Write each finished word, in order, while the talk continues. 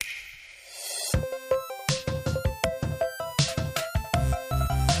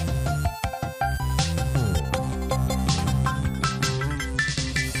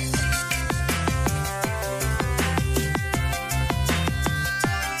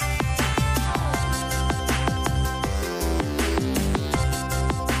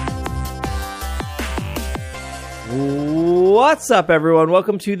What's up, everyone?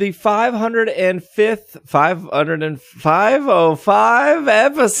 Welcome to the 505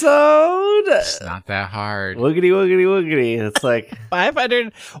 episode. It's not that hard. Woogity, woogity, woogity. It's like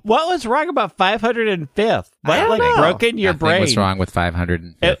 500. What was wrong about 505th? What, like, know. broken your Nothing brain? was wrong with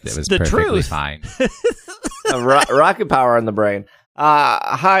 505th. It was the perfectly truth. fine. rocket power in the brain.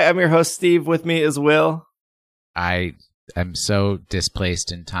 Hi, I'm your host, Steve. With me is Will. I am so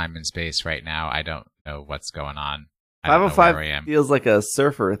displaced in time and space right now. I don't know what's going on. I don't know where I 505 am. feels like a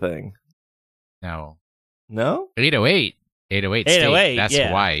surfer thing. No. No? 808. 808 state. 808, That's yeah.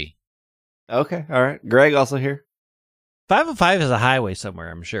 Hawaii. Okay, all right. Greg also here. 505 is a highway somewhere,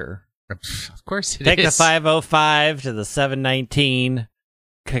 I'm sure. Of course it Take is. the 505 to the 719,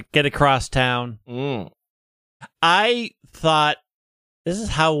 get across town. I thought, this is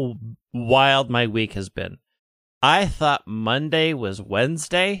how wild my week has been. I thought Monday was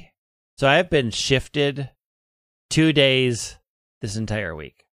Wednesday, so I've been shifted 2 days this entire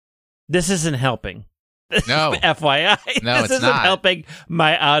week. This isn't helping. No. FYI. No, this it's isn't not. helping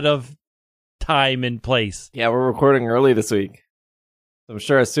my out of time and place. Yeah, we're recording early this week. I'm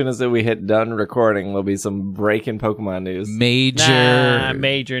sure as soon as we hit done recording, there'll be some breaking Pokemon news. Major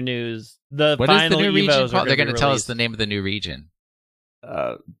news. The What is final the new region Evos called? They're going going to tell us the name of the new region.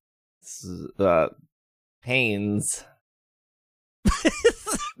 Pains.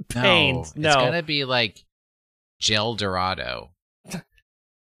 Pains. No. It's No. going to be like Gel Dorado.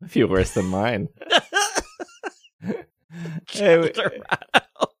 I feel worse than mine. Hey,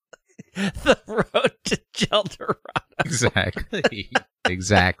 The road to Geldorado. Exactly.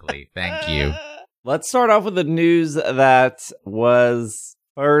 Exactly. Thank you. let's start off with the news that was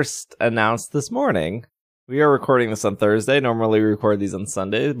first announced this morning. We are recording this on Thursday. Normally we record these on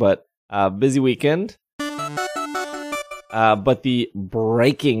Sunday, but busy weekend. But the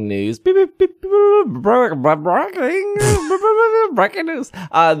breaking news. Breaking news.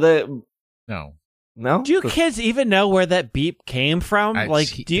 No? Do you kids even know where that beep came from?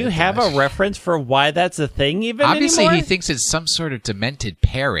 Do you have a reference for why that's a thing even Obviously, anymore? he thinks it's some sort of demented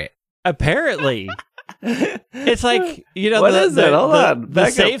parrot. Apparently. It's like, What is it? Hold on. The Back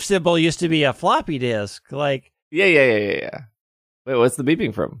up. save symbol used to be a floppy disk. Like, Yeah. Wait, what's the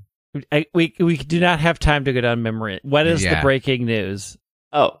beeping from? we do not have time to go down memory. What is the breaking news?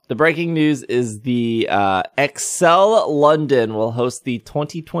 Oh, the breaking news is the Excel London will host the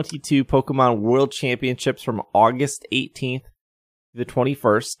 2022 Pokemon World Championships from August 18th to the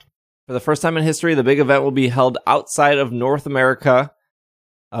 21st. For the first time in history, the big event will be held outside of North America.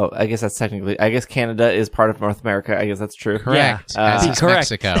 Oh, I guess that's technically... I guess Canada is part of North America. I guess that's true. Correct. Yeah. As is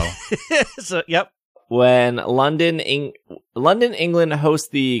Correct. Mexico. So, yep. When London, England hosts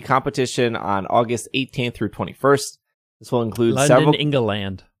the competition on August 18th through 21st. This will include London,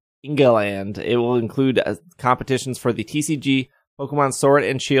 England. It will include competitions for the TCG, Pokemon Sword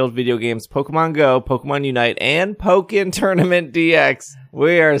and Shield video games, Pokemon Go, Pokemon Unite, and Pokken Tournament DX.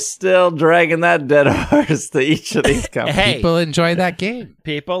 We are still dragging that dead horse to each of these companies. Hey, People enjoy that game.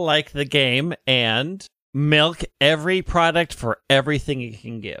 people like the game and milk every product for everything it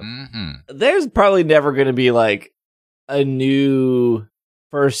can give. Mm-hmm. There's probably never going to be like a new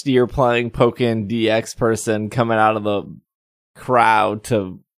first year playing Pokken DX person coming out of the crowd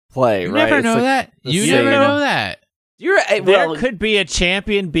to play, You right? never It's know like that. the You same- never know that. There could be a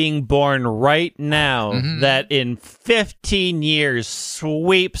champion being born right now that in 15 years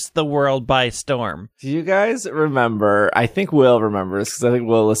sweeps the world by storm. Do you guys remember? I think Will remembers because I think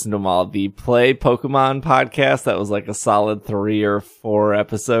Will listened to them all. The Play Pokemon podcast that was like a solid 3 or 4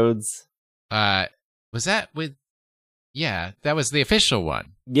 episodes. Was that with... Yeah, that was the official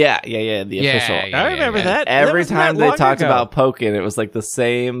one. Yeah. The official. I remember that. Every That time wasn't they that talked long ago. about Pokken, it was like the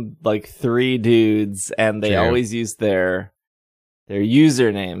same like 3 dudes, and they True. always used their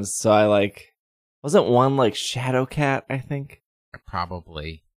usernames. So I wasn't one like Shadowcat, I think.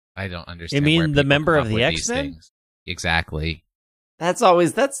 Probably. I don't understand. You mean where the people member come of up the with these X-Men? things. Exactly. That's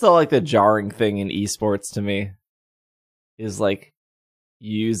still like the jarring thing in esports to me. Is like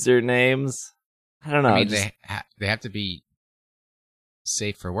usernames. I don't know. I mean, just- they have to be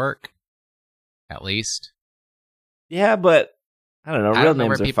safe for work, at least. Yeah, but I don't know. I Real don't know where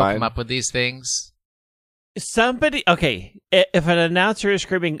names are people fine. come up with these things. Okay, if an announcer is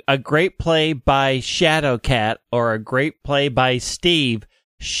screaming a great play by Shadowcat or a great play by Steve,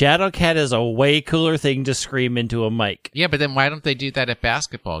 Shadowcat is a way cooler thing to scream into a mic. Yeah, but then why don't they do that at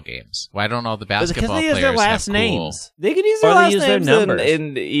basketball games? Why don't all the Because basketball they players use their last have cool... names. They can use Or their they last use their names numbers.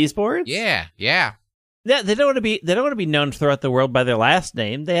 in esports. Yeah. Yeah, they don't want to be known throughout the world by their last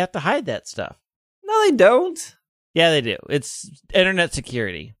name. They have to hide that stuff. No, they don't. Yeah, they do. It's internet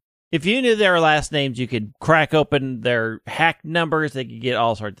security. If you knew their last names, you could crack open their hack numbers. They could get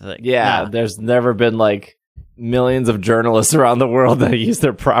all sorts of things. Yeah, there's never been like millions of journalists around the world that use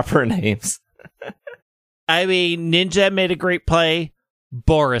their proper names. I mean, Ninja made a great play.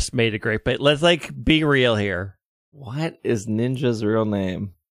 Boris made a great play. Let's be real here. What is Ninja's real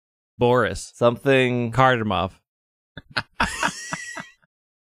name? Boris. Something Cardamov.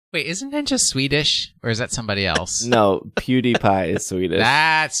 Wait, isn't Ninja Swedish? Or is that somebody else? No, PewDiePie is Swedish.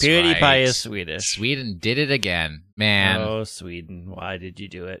 That's PewDiePie right. is Swedish. Sweden did it again. Man. Oh, Sweden. Why did you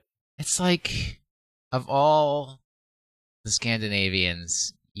do it? It's like, of all the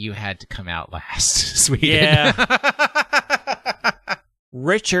Scandinavians, you had to come out last. Sweden. Yeah.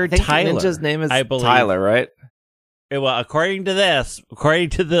 Richard I think Tyler. Ninja's name is I believe. Tyler, right? Well, according to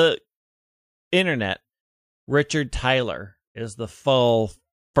the internet, Richard Tyler is the full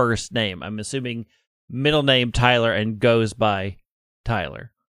first name. I'm assuming middle name Tyler and goes by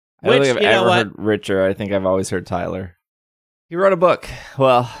Tyler. I don't think I've ever heard Richard. I think I've always heard Tyler. He wrote a book.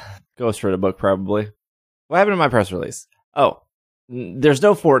 Well, Ghost wrote a book, probably. What happened to my press release? Oh, there's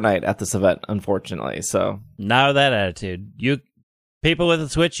no Fortnite at this event, unfortunately. So now that attitude, people with a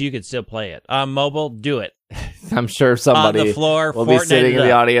Switch, you could still play it on mobile. Do it. I'm sure somebody on the floor, will be sitting in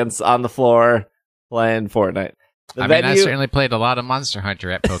the audience on the floor playing Fortnite. I certainly played a lot of Monster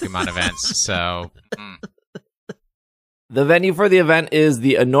Hunter at Pokemon events, so... The venue for the event is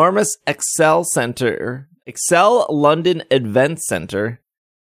the enormous Excel London Event Center.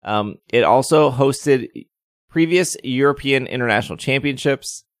 It also hosted previous European International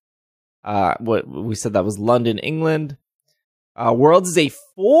Championships. What we said that was London, England. Worlds is a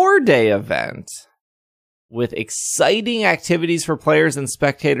 4-day event with exciting activities for players and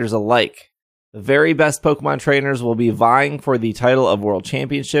spectators alike. The very best Pokemon trainers will be vying for the title of World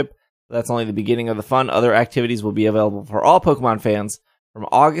Championship. That's only the beginning of the fun. Other activities will be available for all Pokemon fans. From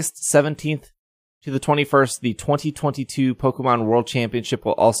August 17th to the 21st, the 2022 Pokemon World Championship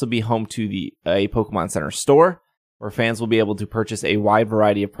will also be home to a Pokemon Center store, where fans will be able to purchase a wide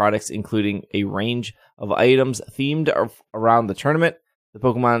variety of products, including a range of items themed around the tournament. The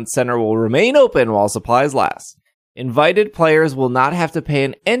Pokemon Center will remain open while supplies last. Invited players will not have to pay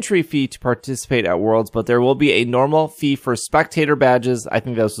an entry fee to participate at Worlds, but there will be a normal fee for spectator badges. I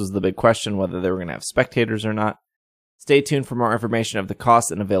think this was the big question, whether they were going to have spectators or not. Stay tuned for more information of the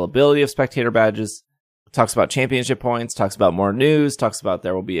cost and availability of spectator badges. Talks about championship points, talks about more news, talks about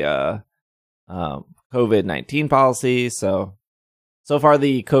there will be a COVID-19 policy. So far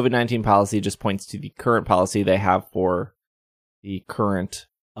the COVID-19 policy just points to the current policy they have for the current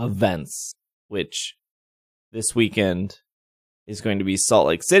events, which this weekend is going to be Salt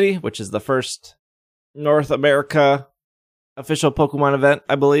Lake City, which is the first North America official Pokemon event,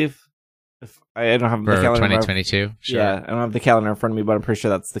 I believe. I don't have the calendar. 2022. Sure. Yeah, I don't have the calendar in front of me, but I'm pretty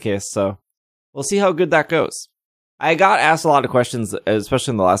sure that's the case. So we'll see how good that goes. I got asked a lot of questions,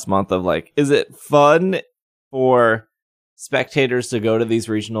 especially in the last month, of like, is it fun for spectators to go to these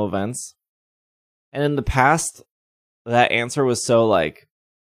regional events? And in the past, that answer was so like,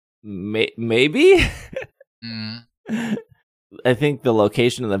 maybe? I think the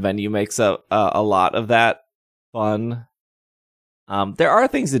location of the venue makes up a lot of that fun. There are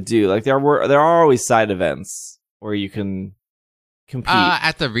things to do. Like there are always side events where you can compete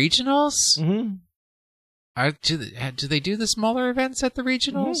at the regionals. Mm-hmm. Do they do the smaller events at the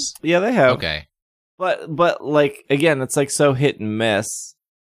regionals? Mm-hmm. Yeah, they have. Okay, but like again, it's like so hit and miss.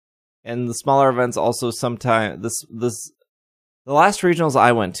 And the smaller events also sometimes the last regionals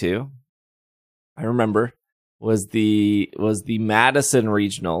I went to, I remember, was the Madison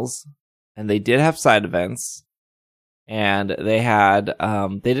regionals, and they did have side events, and they had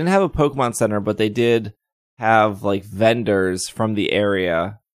they didn't have a Pokemon Center, but they did have like vendors from the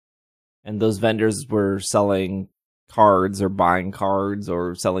area, and those vendors were selling cards or buying cards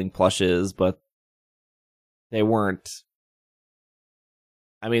or selling plushes, but they weren't.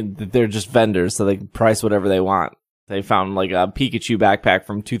 I mean, they're just vendors, so they can price whatever they want. They found like a Pikachu backpack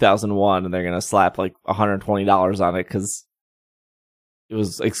from 2001, and they're going to slap like $120 on it because it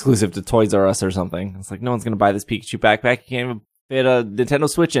was exclusive to Toys R Us or something. It's like, no one's going to buy this Pikachu backpack. You can't even fit a Nintendo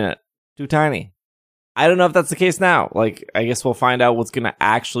Switch in it. Too tiny. I don't know if that's the case now. Like, I guess we'll find out what's going to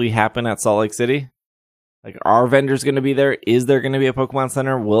actually happen at Salt Lake City. Like, are vendors going to be there? Is there going to be a Pokemon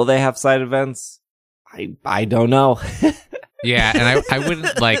Center? Will they have side events? I don't know. Yeah, and I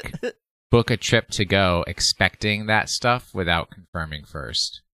wouldn't like book a trip to go expecting that stuff without confirming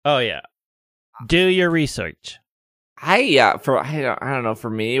first. Oh yeah, do your research. I don't know. For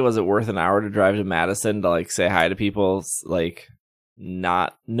me, was it worth an hour to drive to Madison to like say hi to people, like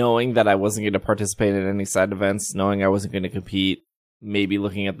not knowing that I wasn't going to participate in any side events, knowing I wasn't going to compete, maybe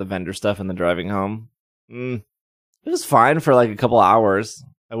looking at the vendor stuff and then driving home. It was fine for like a couple hours.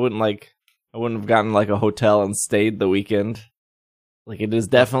 I wouldn't have gotten like a hotel and stayed the weekend. Like, it is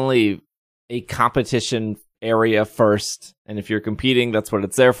definitely a competition area first, and if you're competing, that's what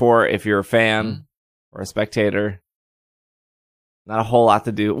it's there for. If you're a fan or a spectator, not a whole lot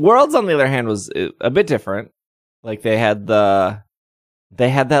to do. Worlds, on the other hand, was a bit different. Like, they had that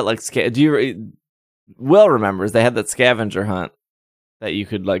like Will remembers they had that scavenger hunt that you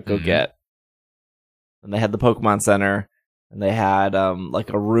could like go get, and they had the Pokemon Center, and they had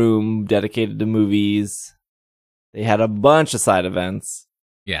like a room dedicated to movies. They had a bunch of side events.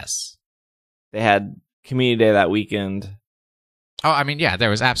 Yes. They had Community Day that weekend. Oh, I mean, yeah, there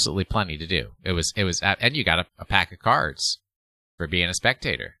was absolutely plenty to do. It was, and you got a pack of cards for being a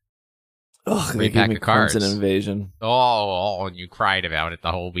spectator. Ugh, Free pack of cards. Crimson Invasion. Oh, and you cried about it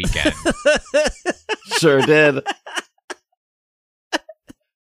the whole weekend. Sure did.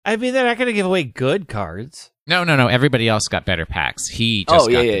 I mean, they're not going to give away good cards. No. Everybody else got better packs. He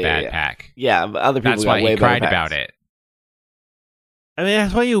just got the bad pack. Yeah, but other people That's got why way he cried better about packs. it. I mean,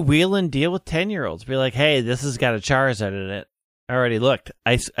 that's why you wheel and deal with 10-year-olds. Be like, hey, this has got a Charizard in it. I already looked.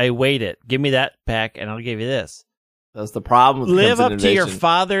 I weighed it. Give me that pack, and I'll give you this. That's the problem with Live Crimson up to your Invasion.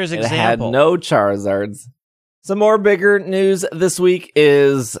 father's It example. had no Charizards. Some more bigger news this week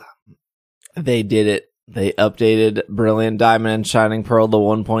is they did it. They updated Brilliant Diamond and Shining Pearl to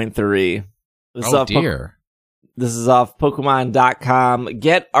 1.3. Oh, dear. This is off Pokemon.com.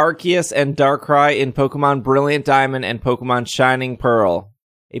 Get Arceus and Darkrai in Pokemon Brilliant Diamond and Pokemon Shining Pearl.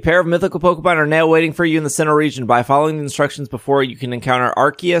 A pair of mythical Pokemon are now waiting for you in the Sinnoh region. By following the instructions before, you can encounter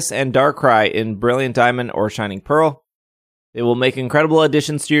Arceus and Darkrai in Brilliant Diamond or Shining Pearl. They will make incredible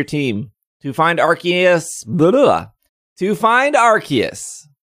additions to your team. To find Arceus,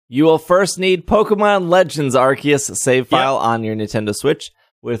 you will first need Pokemon Legends Arceus save file on your Nintendo Switch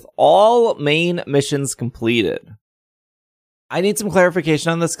with all main missions completed. I need some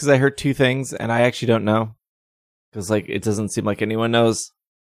clarification on this because I heard two things and I actually don't know. Because like it doesn't seem like anyone knows.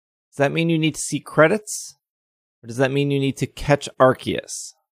 Does that mean you need to see credits? Or does that mean you need to catch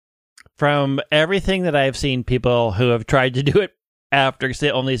Arceus? From everything that I've seen, people who have tried to do it after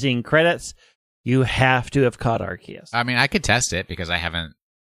only seeing credits, you have to have caught Arceus. I mean, I could test it because I haven't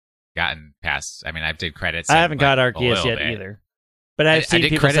gotten past. I mean, I did credits. I haven't got Arceus yet either. But I've seen I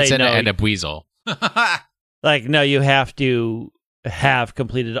did people credits say no. and a Weasel. Like, no, you have to have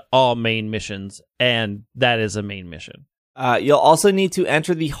completed all main missions, and that is a main mission. You'll also need to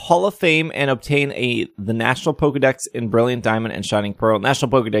enter the Hall of Fame and obtain the National Pokedex in Brilliant Diamond and Shining Pearl.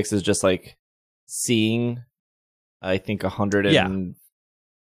 National Pokedex is just like seeing, I think,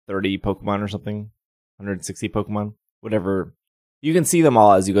 130 Pokemon or something. 160 Pokemon. Whatever. You can see them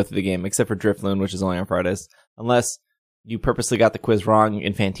all as you go through the game, except for Drifloon, which is only on Fridays. Unless you purposely got the quiz wrong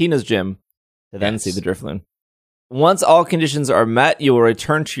in Fantina's gym to then see the Drifloon. Once all conditions are met, you will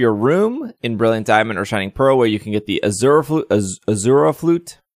return to your room in Brilliant Diamond or Shining Pearl, where you can get the Azura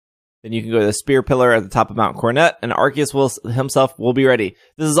Flute. Then you can go to the Spear Pillar at the top of Mount Coronet, and Arceus himself will be ready.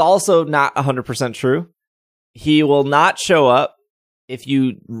 This is also not 100% true. He will not show up if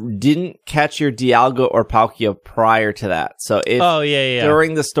you didn't catch your Dialga or Palkia prior to that. So if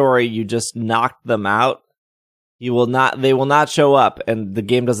during the story you just knocked them out, they will not show up, and the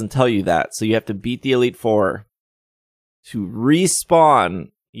game doesn't tell you that. So you have to beat the Elite Four to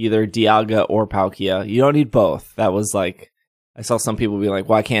respawn either Dialga or Palkia. You don't need both. That was like, I saw some people be like,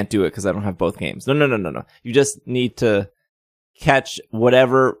 well, I can't do it because I don't have both games. No. You just need to catch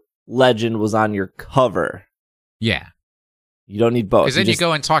whatever legend was on your cover. Yeah. You don't need both. Because then you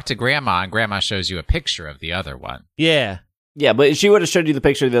go and talk to Grandma, and Grandma shows you a picture of the other one. Yeah. Yeah, but she would have showed you the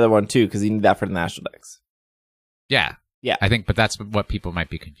picture of the other one too, because you need that for the National Dex. Yeah. Yeah. I think, but that's what people might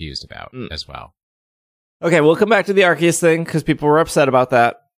be confused about as well. Okay, we'll come back to the Arceus thing, because people were upset about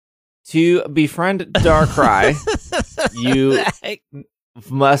that. To befriend Darkrai, you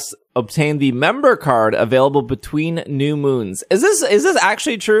must obtain the member card available between new moons. Is this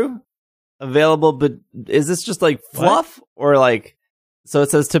actually true? Available, but is this just like fluff? What? Or like, so it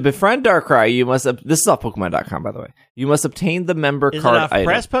says to befriend Darkrai, you must, this is off Pokemon.com, by the way. You must obtain the member card item.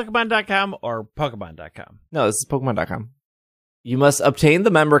 Is it off PressPokemon.com or Pokemon.com? No, this is Pokemon.com. You must obtain the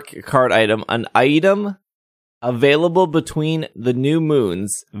member card item, an item available between the new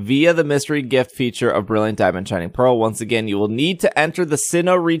moons via the mystery gift feature of Brilliant Diamond Shining Pearl. Once again, you will need to enter the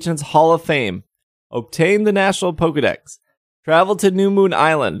Sinnoh region's Hall of Fame, obtain the National Pokedex, travel to New Moon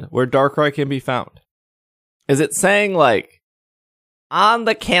Island, where Darkrai can be found. Is it saying, like, on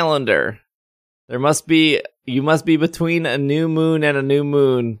the calendar, you must be between a new moon and a new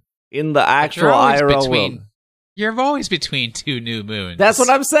moon in the actual IRL world? You're always between two new moons. That's what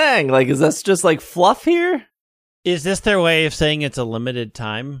I'm saying. Like, is this just like fluff here? Is this their way of saying it's a limited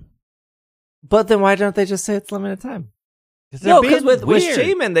time? But then why don't they just say it's limited time? No, because with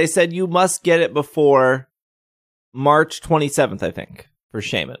Shaman, they said you must get it before March 27th, I think, for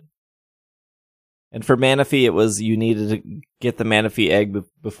Shaman. And for Manaphy, it was you needed to get the Manaphy egg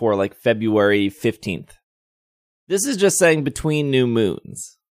before like February 15th. This is just saying between new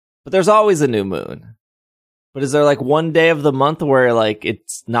moons. But there's always a new moon. But is there like one day of the month where like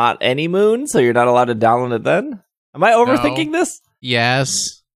it's not any moon, so you're not allowed to download it then? Am I overthinking this?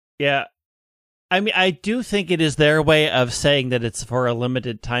 Yes. Yeah. I mean, I do think it is their way of saying that it's for a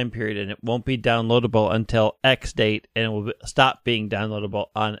limited time period and it won't be downloadable until X date and it will stop being downloadable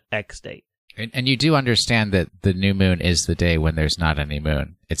on X date. And you do understand that the new moon is the day when there's not any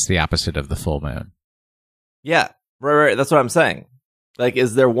moon. It's the opposite of the full moon. Yeah, right. That's what I'm saying. Like,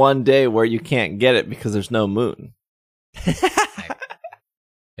 is there one day where you can't get it because there's no moon?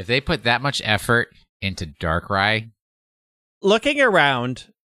 If they put that much effort into Darkrai... Looking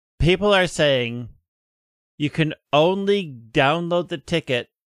around, people are saying you can only download the ticket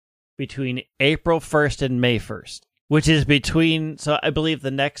between April 1st and May 1st, which is between, so I believe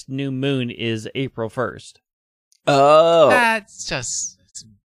the next new moon is April 1st. Oh. That's just...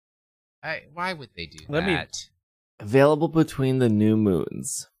 why would they do that? Available between the new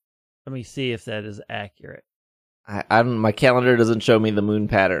moons. Let me see if that is accurate. I don't. My calendar doesn't show me the moon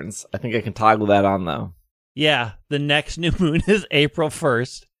patterns. I think I can toggle that on, though. Yeah, the next new moon is April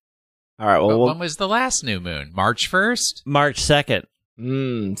 1st. All right, well... when was the last new moon? March 1st? March 2nd.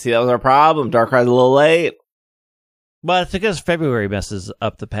 See, that was our problem. Darkrai's a little late. Well, it's because February messes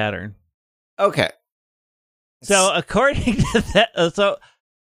up the pattern. Okay. So, according to that... so,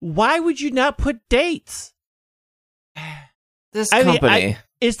 why would you not put dates? This company...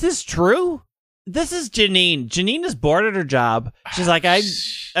 is this true? This is Janine. Janine is bored at her job. She's like,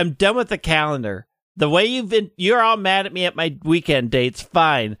 I'm done with the calendar. The way you're all mad at me at my weekend dates.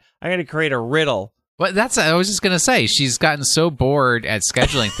 Fine. I'm going to create a riddle. Well, I was just going to say, she's gotten so bored at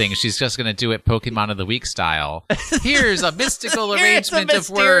scheduling things, she's just going to do it Pokemon of the Week style. Here's a mystical arrangement of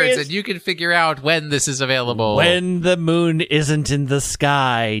words, and you can figure out when this is available. When the moon isn't in the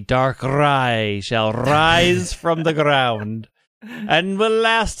sky, Darkrai shall rise from the ground and will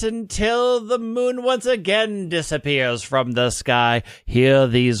last until the moon once again disappears from the sky. Hear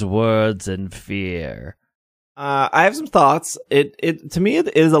these words in fear. I have some thoughts. It to me,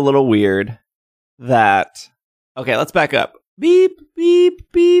 it is a little weird that... Okay, let's back up. Beep,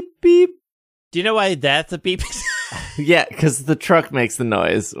 beep, beep, beep. Do you know why that's a beep? Yeah, because the truck makes the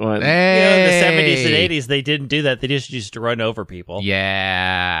noise. When... Hey! In the 70s and 80s, they didn't do that. They just used to run over people.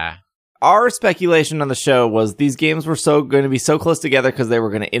 Yeah. Our speculation on the show was these games were going to be so close together because they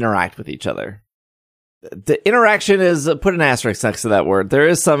were going to interact with each other. The interaction is... put an asterisk next to that word. There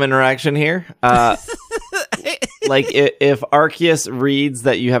is some interaction here. Like, if Arceus reads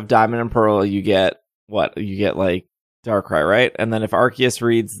that you have Diamond and Pearl, you get what? You get, like, Darkrai, right? And then if Arceus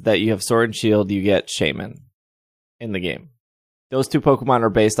reads that you have Sword and Shield, you get Shaman in the game. Those two Pokemon are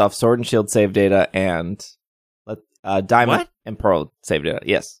based off Sword and Shield save data and Diamond and Pearl save data.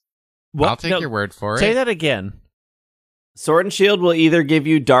 Yes. I'll take your word for it. Say that again. Sword and Shield will either give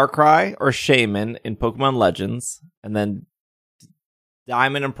you Darkrai or Shaman in Pokemon Legends, and then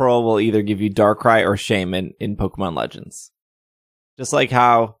Diamond and Pearl will either give you Darkrai or Shaman in Pokemon Legends. Just like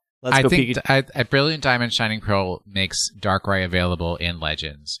how... I think Brilliant Diamond Shining Pearl makes Darkrai available in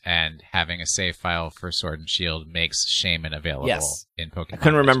Legends, and having a save file for Sword and Shield makes Shaman available in Pokemon. I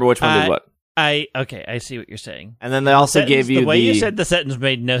couldn't remember which one did what. Okay, I see what you're saying. And then they also gave you the way you said the sentence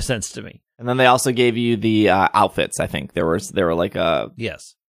made no sense to me. And then they also gave you the outfits. I think there were like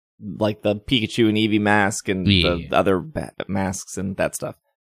yes, like the Pikachu and Eevee mask and the other masks and that stuff.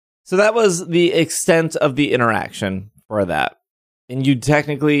 So that was the extent of the interaction for that. And you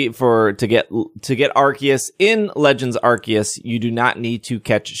technically, to get Arceus in Legends Arceus, you do not need to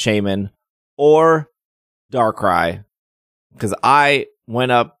catch Shaman or Darkrai, because I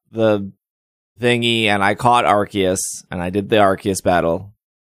went up the thingy and I caught Arceus and I did the Arceus battle,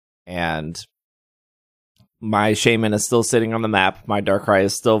 and my Shaman is still sitting on the map. My Darkrai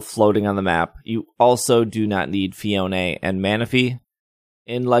is still floating on the map. You also do not need Fiona and Manaphy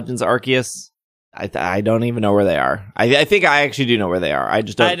in Legends Arceus. I don't even know where they are. I think I actually do know where they are. I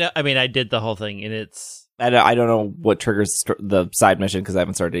just don't. I did the whole thing, and it's... I don't know what triggers the side mission because I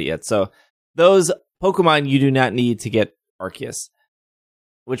haven't started it yet. So those Pokemon you do not need to get Arceus.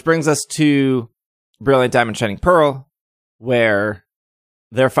 Which brings us to Brilliant Diamond Shining Pearl, where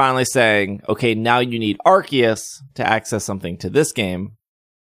they're finally saying, okay, now you need Arceus to access something to this game.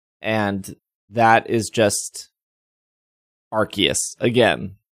 And that is just Arceus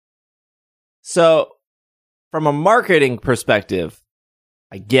again. So, from a marketing perspective,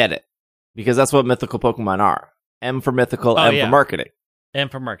 I get it. Because that's what mythical Pokemon are. M for mythical, M for marketing. M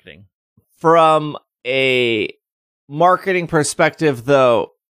for marketing. From a marketing perspective,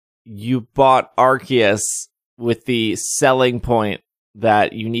 though, you bought Arceus with the selling point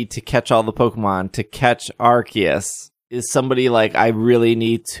that you need to catch all the Pokemon to catch Arceus. Is somebody like, I really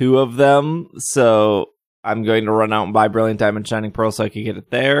need 2 of them, so I'm going to run out and buy Brilliant Diamond Shining Pearl so I can get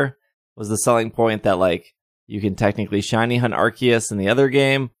it there? Was the selling point that, like, you can technically shiny hunt Arceus in the other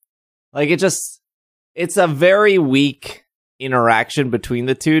game? Like, it's a very weak interaction between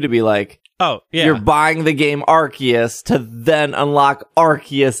the two to be like, oh, yeah, you're buying the game Arceus to then unlock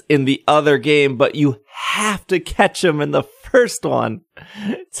Arceus in the other game, but you have to catch him in the first one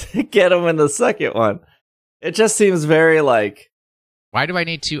to get him in the second one. It just seems very like... Why do I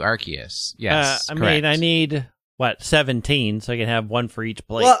need 2 Arceus? Yes, I mean, I need, 17, so I can have 1 for each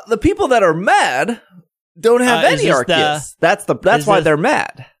plate. Well, the people that are mad don't have any Arceus. That's why they're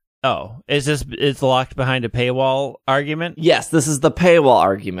mad. Oh, it's locked behind a paywall argument? Yes, this is the paywall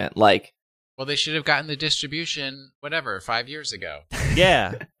argument. Like, well, they should have gotten the distribution, 5 years ago.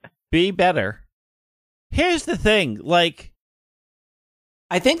 Yeah, be better. Here's the thing, like...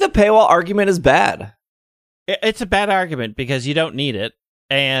 I think the paywall argument is bad. It's a bad argument because you don't need it,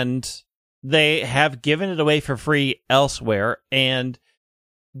 and they have given it away for free elsewhere, and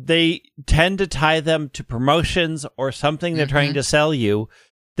they tend to tie them to promotions or something they're trying to sell you.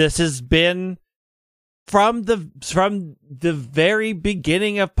 This has been from the very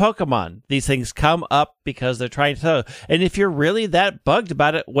beginning of Pokemon. These things come up because they're trying to sell. And if you're really that bugged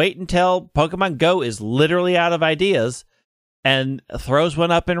about it, wait until Pokemon Go is literally out of ideas and throws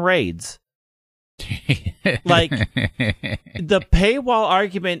one up in raids. Like, the paywall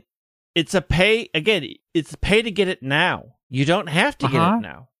argument, it's pay to get it now. You don't have to get it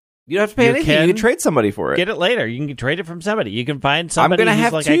now. You don't have to pay anything. You can trade somebody for it. Get it later. You can trade it from somebody. You can find somebody I'm gonna who's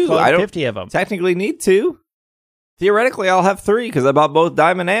have like, 2. I don't 50 of them. Technically need 2. Theoretically, I'll have 3 because I bought both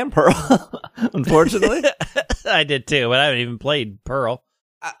Diamond and Pearl. Unfortunately. I did too, but I haven't even played Pearl.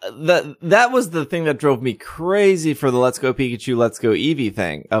 That was the thing that drove me crazy for the Let's Go Pikachu, Let's Go Eevee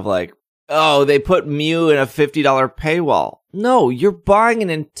thing of like, oh, they put Mew in a $50 paywall. No, you're buying an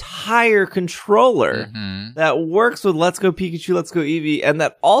entire controller that works with Let's Go Pikachu, Let's Go Eevee, and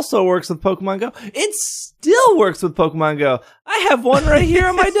that also works with Pokemon Go. It still works with Pokemon Go. I have one right here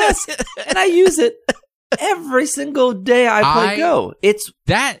on my desk, and I use it every single day I play Go. It's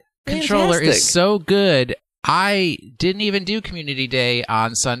that controller fantastic. Is so good. I didn't even do Community Day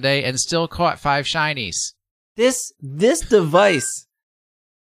on Sunday and still caught 5 shinies. This device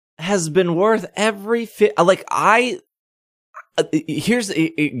has been worth every here's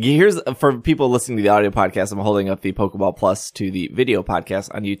for people listening to the audio podcast, I'm holding up the Pokeball Plus to the video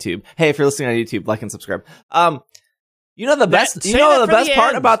podcast on YouTube. Hey, if you're listening on YouTube, like and subscribe. You know the best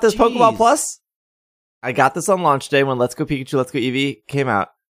part about this Pokeball Plus? I got this on launch day when Let's Go Pikachu, Let's Go Eevee came out.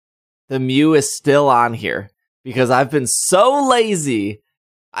 The Mew is still on here because I've been so lazy.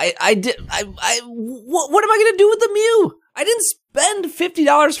 What am I going to do with the Mew? I didn't spend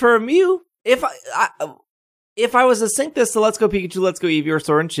 $50 for a Mew. If I was to sync this to Let's Go Pikachu, Let's Go Eevee, or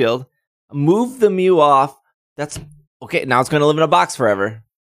Sword and Shield, move the Mew off, that's okay. Now it's going to live in a box forever.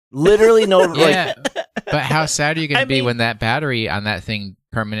 Literally no. Yeah, but how sad are you going to be when that battery on that thing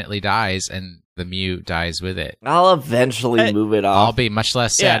permanently dies and the Mew dies with it? I'll eventually move it off. I'll be much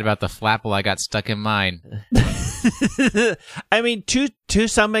less sad about the Flapple I got stuck in mine. I mean, to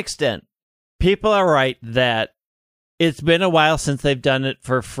some extent, people are right that it's been a while since they've done it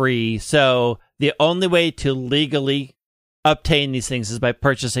for free, so the only way to legally obtain these things is by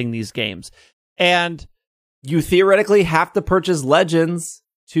purchasing these games. And you theoretically have to purchase Legends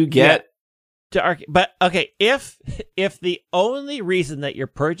to get... But, okay, if the only reason that you're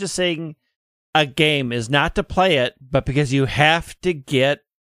purchasing a game is not to play it, but because you have to get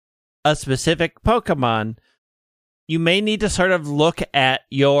a specific Pokemon, you may need to sort of look at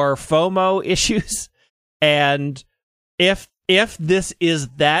your FOMO issues, and if this is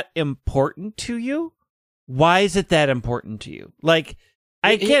that important to you, why is it that important to you? Like,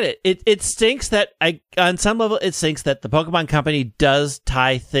 I get it. It stinks that on some level it stinks that the Pokemon Company does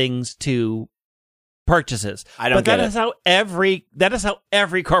tie things to purchases. I don't get it. That is how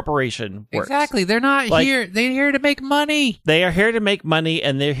every corporation works. Exactly. They're not here. They're here to make money. They are here to make money,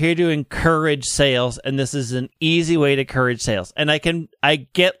 and they're here to encourage sales, and this is an easy way to encourage sales. And I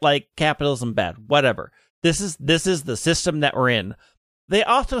get like capitalism bad, whatever. This is the system that we're in. They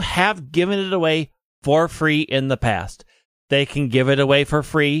also have given it away for free in the past. They can give it away for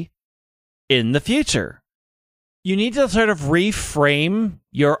free in the future. you need to sort of reframe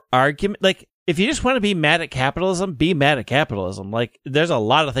your argument. Like, if you just want to be mad at capitalism, be mad at capitalism. Like, there's a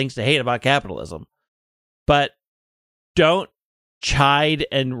lot of things to hate about capitalism. But don't chide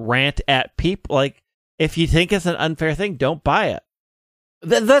and rant at people. Like, if you think it's an unfair thing, don't buy it.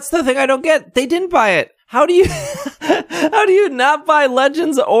 That's the thing I don't get. They didn't buy it. How do you how do you not buy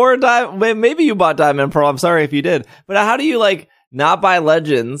Legends or Diamond? Maybe you bought Diamond and Pearl. I'm sorry if you did. But how do you, like, not buy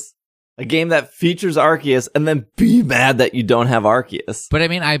Legends, a game that features Arceus, and then be mad that you don't have Arceus? But I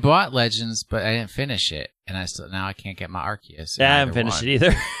mean, I bought Legends, but I didn't finish it, and now I can't get my Arceus. Yeah, I haven't finished it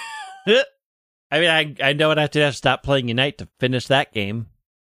either. I mean, I know I'd have to stop playing Unite to finish that game.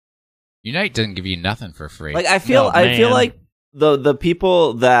 Unite doesn't give you nothing for free. Like, I feel like the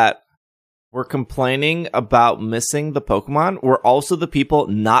people that were complaining about missing the Pokemon were also the people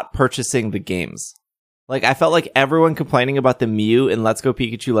not purchasing the games. Like, I felt like everyone complaining about the Mew in Let's Go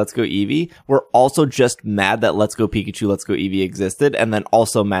Pikachu, Let's Go Eevee were also just mad that Let's Go Pikachu, Let's Go Eevee existed, and then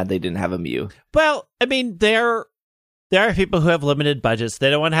also mad they didn't have a Mew. Well, I mean, there are people who have limited budgets. They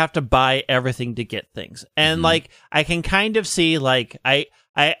don't want to have to buy everything to get things. And, like, I can kind of see, like,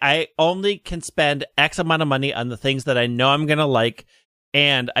 I only can spend X amount of money on the things that I know I'm going to like,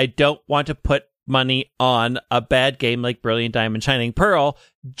 and I don't want to put money on a bad game like Brilliant Diamond Shining Pearl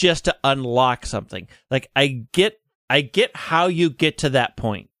just to unlock something. Like, I get how you get to that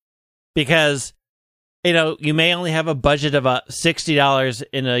point, because, you know, you may only have a budget of $60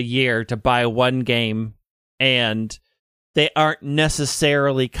 in a year to buy one game, and they aren't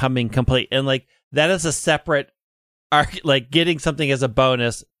necessarily coming complete. And, like, that is a separate, like, getting something as a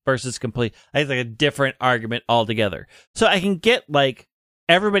bonus versus complete, I think, like, a different argument altogether. So I can get, like,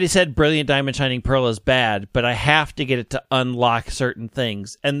 everybody said Brilliant Diamond Shining Pearl is bad, but I have to get it to unlock certain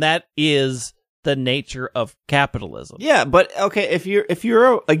things, and that is the nature of capitalism. Yeah, but okay, if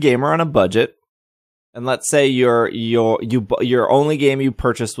you're a gamer on a budget, and let's say your only game you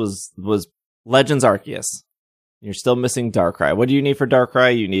purchased was Legends Arceus, you're still missing Darkrai. What do you need for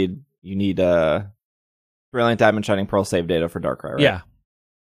Darkrai? You need Brilliant Diamond Shining Pearl save data for Darkrai, right? Yeah.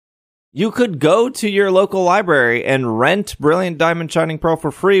 You could go to your local library and rent Brilliant Diamond Shining Pearl for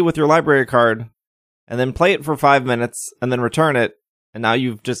free with your library card, and then play it for 5 minutes, and then return it, and now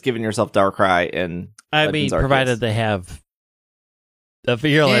you've just given yourself Darkrai and Legends Arceus. Provided they have...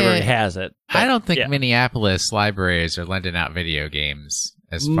 your library has it. I don't think Minneapolis libraries are lending out video games,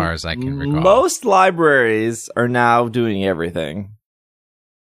 as far as I can recall. Most libraries are now doing everything.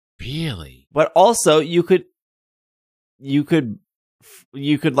 Really? But also, you could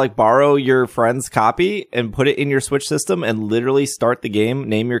like borrow your friend's copy and put it in your Switch system and literally start the game,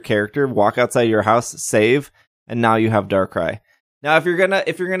 name your character, walk outside your house, save, and now you have Darkrai. Now, if you're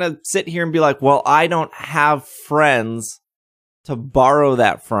gonna sit here and be like, well, I don't have friends to borrow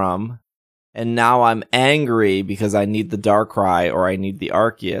that from, and now I'm angry because I need the Darkrai or I need the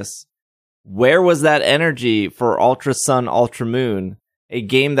Arceus, where was that energy for Ultra Sun, Ultra Moon, a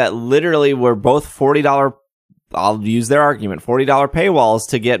game that literally were both $40, I'll use their argument, $40 paywalls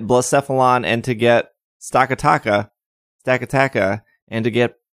to get Blacephalon and to get Stakataka, and to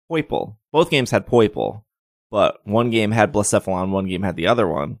get Poipole. Both games had Poipole, but one game had Blacephalon, one game had the other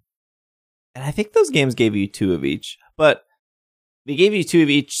one. And I think those games gave you 2 of each, but they gave you 2 of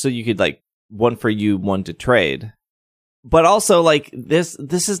each so you could, like, one for you, one to trade. But also, like, this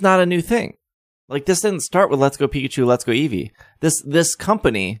is not a new thing. Like, this didn't start with Let's Go Pikachu, Let's Go Eevee. This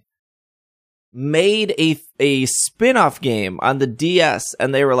company made a spin-off game on the DS,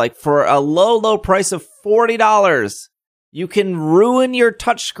 and they were like, for a low price of $40, you can ruin your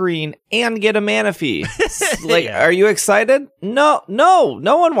touchscreen and get a Manaphy. Like, yeah. Are you excited? No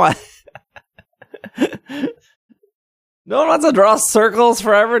one wants. No one wants to draw circles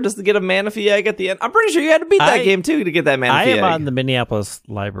forever just to get a Manaphy egg at the end. I'm pretty sure you had to beat that game too to get that Manaphy egg. I am on the Minneapolis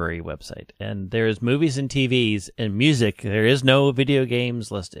Library website, and there's movies and TVs and music. There is no video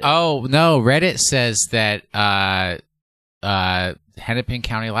games listed. Oh, no. Reddit says that Hennepin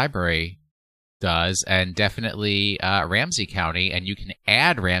County Library does, and definitely Ramsey County, and you can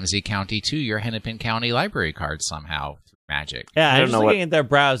add Ramsey County to your Hennepin County Library card somehow. Magic. Yeah, I'm just looking at their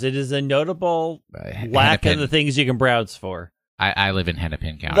browse. It is a notable lack of the things you can browse for. I live in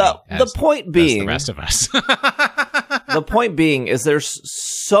Hennepin County. The point being, the rest of us. The point being is there's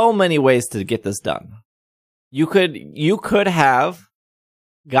so many ways to get this done. You could have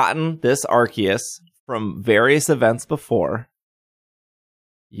gotten this Arceus from various events before.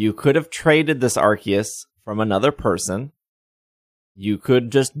 You could have traded this Arceus from another person. You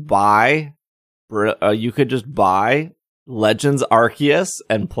could just buy. Legends Arceus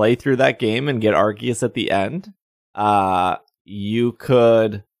and play through that game and get Arceus at the end. You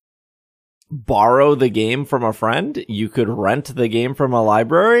could borrow the game from a friend. You could rent the game from a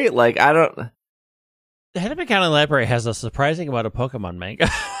library. Like, I don't... The Hennepin County Library has a surprising amount of Pokemon manga.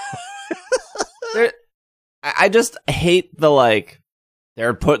 I just hate the, like,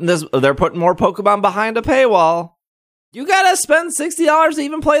 they're putting more Pokemon behind a paywall. You gotta spend $60 to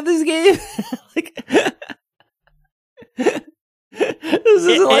even play these games? Like, this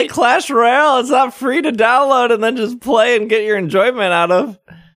isn't like Clash Royale. It's not free to download and then just play and get your enjoyment out of.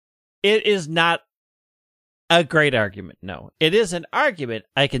 It is not a great argument, no. It is an argument.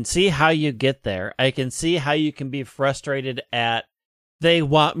 I can see how you get there. I can see how you can be frustrated at, they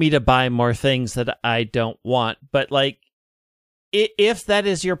want me to buy more things that I don't want. But, like, if that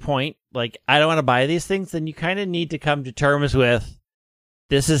is your point, like, I don't want to buy these things, then you kind of need to come to terms with,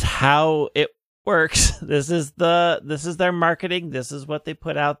 this is how it works. This is their marketing. This is what they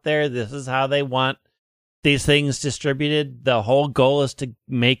put out there. This is how they want these things distributed. The whole goal is to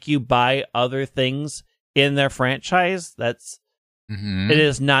make you buy other things in their franchise. It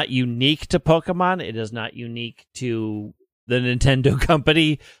is not unique to Pokemon. It is not unique to the Nintendo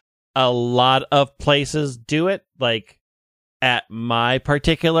company. A lot of places do it. Like, at my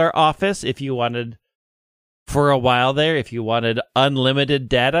particular office, if you wanted, for a while there, if you wanted unlimited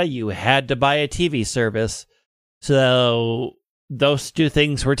data, you had to buy a TV service. So those two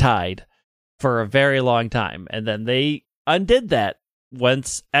things were tied for a very long time. And then they undid that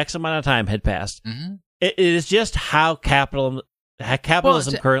once X amount of time had passed. It is just how capitalism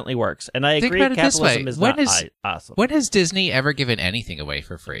currently works. And I agree, capitalism is not awesome. When has Disney ever given anything away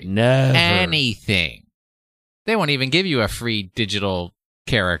for free? Never. Anything. They won't even give you a free digital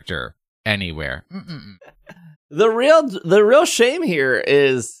character anywhere. The real shame here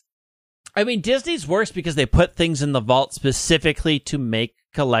is, I mean, Disney's worse because they put things in the vault specifically to make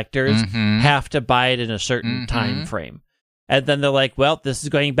collectors have to buy it in a certain time frame. And then they're like, well, this is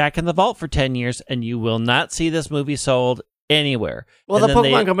going back in the vault for 10 years, and you will not see this movie sold anywhere. Well, and the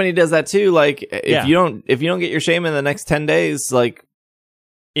Pokemon company does that too. Like, if you don't get your Shaman in the next 10 days, like,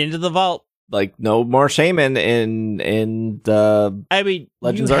 into the vault. Like, no more Shaman in the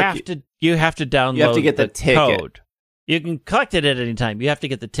Legends Arceus. You have to download. You have to get the ticket. Code. You can collect it at any time. You have to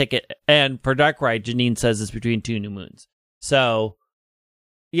get the ticket. And for Darkrai, Janine says it's between 2 new moons. So,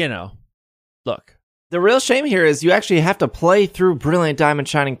 look. The real shame here is you actually have to play through Brilliant Diamond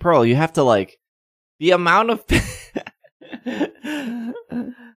Shining Pearl. You have to, like, the amount of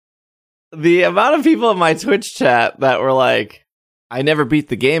people in my Twitch chat that were like, I never beat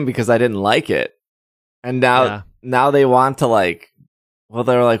the game because I didn't like it. And now they want to, like, well,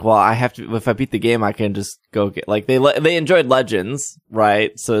 they're like, well, I have to, if I beat the game, I can just go get, like, they enjoyed Legends,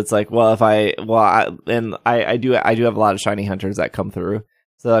 right? So it's like, well, I do have a lot of shiny hunters that come through.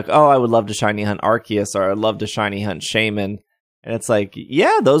 So they're like, oh, I would love to shiny hunt Arceus, or I'd love to shiny hunt Shaman. And it's like,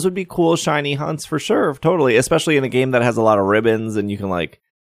 yeah, those would be cool shiny hunts for sure. Totally. Especially in a game that has a lot of ribbons and you can, like,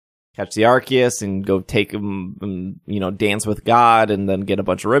 catch the Arceus and go take him and, dance with God and then get a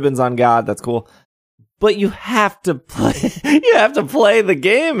bunch of ribbons on God. That's cool. But you have to play, the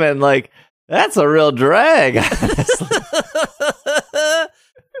game, and, like, that's a real drag.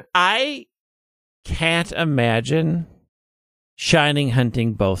 I can't imagine shining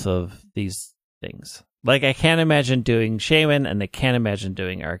hunting both of these things. Like, I can't imagine doing Shaman, and I can't imagine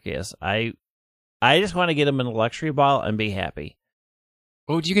doing Arceus. I just want to get him in a luxury ball and be happy.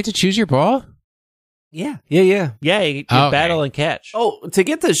 Oh, do you get to choose your ball? Yeah. Yeah, you battle and catch. Oh, to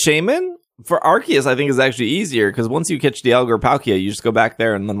get to Shaman, for Arceus, I think is actually easier, because once you catch the Elgar Palkia, you just go back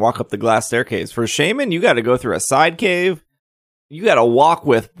there and then walk up the glass staircase. For Shaman, you got to go through a side cave. You got to walk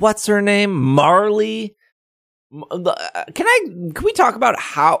with, what's her name? Marley? Can we talk about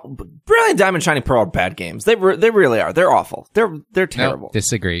how Brilliant Diamond Shining Pearl are bad games? They really are. They're awful. They're terrible. Nope,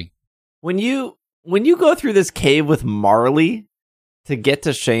 disagree. When you go through this cave with Marley to get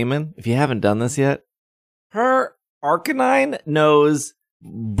to Shaman, if you haven't done this yet, her Arcanine knows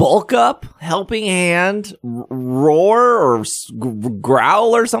Bulk Up, Helping Hand, Roar, or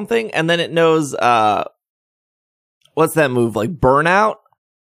Growl or something, and then it knows what's that move, like Burnout,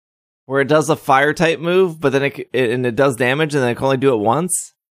 where it does a fire type move, but then it does damage, and then it can only do it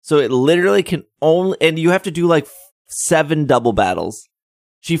once. So it literally can only, and you have to do like 7 double battles.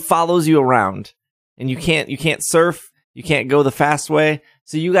 She follows you around, and you can't surf, you can't go the fast way,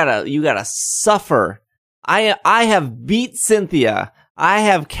 so you gotta suffer. I have beat Cynthia. I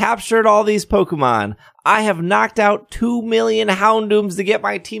have captured all these Pokemon. I have knocked out 2 million Houndooms to get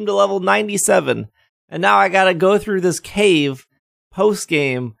my team to level 97. And now I gotta go through this cave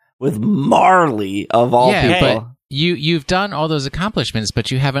post-game with Marley, of all people. You've done all those accomplishments,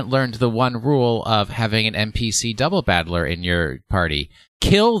 but you haven't learned the one rule of having an NPC double battler in your party.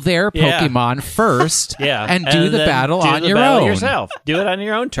 Kill their Pokemon first, and do the battle on your own. Yourself. Do it on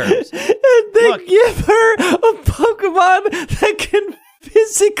your own terms. And then give her a Pokemon that can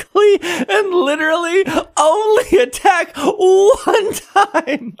physically and literally only attack one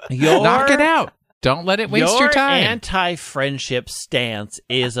time. Knock it out. Don't let it waste your time. Your anti-friendship stance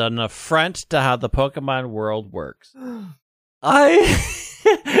is an affront to how the Pokemon world works.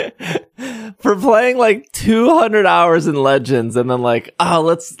 For playing like 200 hours in Legends and then like,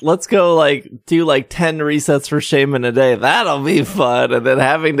 let's go like do like 10 resets for Shaman a day. That'll be fun. And then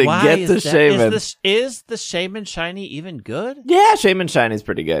having to get to Shaman. Is the Shaman Shiny even good? Yeah, Shaman Shiny's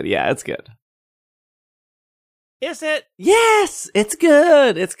pretty good. Yeah, it's good. Is it? Yes, it's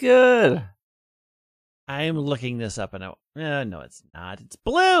good. It's good. I'm looking this up and no, it's not. It's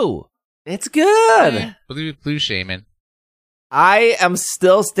blue. It's good. Blue Shaman. I am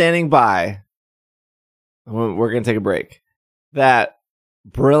still standing by. We're going to take a break. That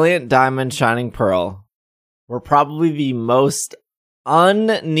Brilliant Diamond Shining Pearl were probably the most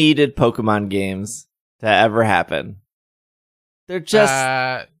unneeded Pokemon games to ever happen. They're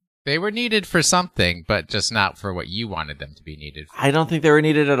just... they were needed for something, but just not for what you wanted them to be needed for. I don't think they were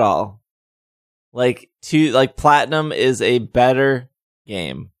needed at all. Like Platinum is a better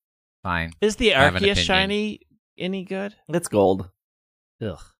game. Fine. Is the Arceus Shiny any good? It's gold.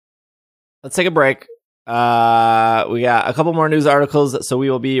 Ugh. Let's take a break. We got a couple more news articles, so we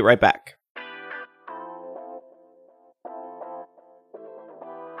will be right back.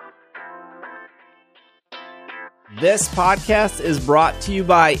 This podcast is brought to you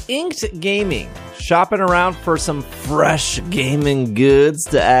by Inked Gaming. Shopping around for some fresh gaming goods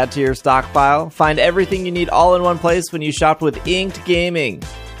to add to your stockpile? Find everything you need all in one place when you shop with Inked Gaming.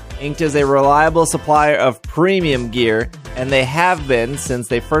 Inked is a reliable supplier of premium gear, and they have been since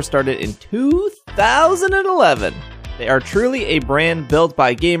they first started in 2011. They are truly a brand built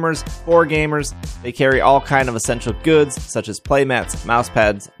by gamers for gamers. They carry all kinds of essential goods such as playmats,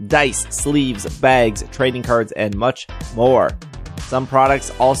 mousepads, dice, sleeves, bags, trading cards, and much more. Some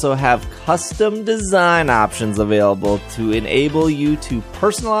products also have custom design options available to enable you to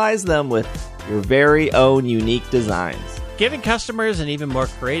personalize them with your very own unique designs. Giving customers an even more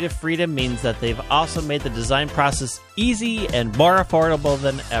creative freedom means that they've also made the design process easy and more affordable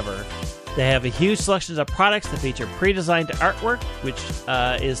than ever. They have a huge selection of products that feature pre-designed artwork, which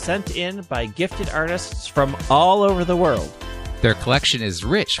is sent in by gifted artists from all over the world. Their collection is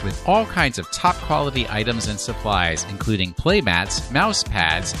rich with all kinds of top-quality items and supplies, including playmats, mouse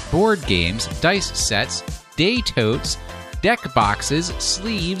pads, board games, dice sets, day totes, deck boxes,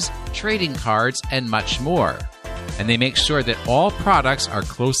 sleeves, trading cards, and much more. And they make sure that all products are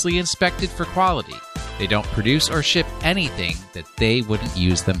closely inspected for quality. They don't produce or ship anything that they wouldn't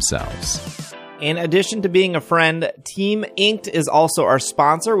use themselves. In addition to being a friend, Team Inked is also our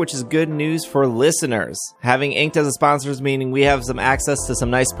sponsor, which is good news for listeners. Having Inked as a sponsor is meaning we have some access to some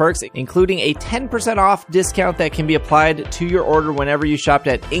nice perks, including a 10% off discount that can be applied to your order whenever you shopped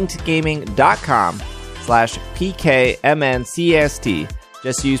at inkedgaming.com/PKMNCAST.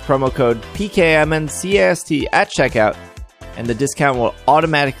 Just use promo code PKMNCAST at checkout, and the discount will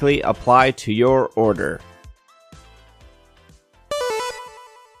automatically apply to your order.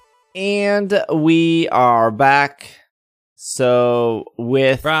 And we are back. So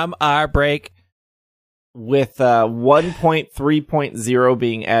from our break, with 1.3.0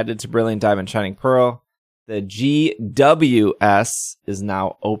 being added to Brilliant Diamond Shining Pearl, the GWS is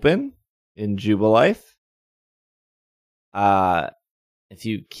now open in Jubilife. If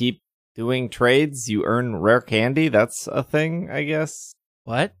you keep doing trades, you earn rare candy. That's a thing, I guess.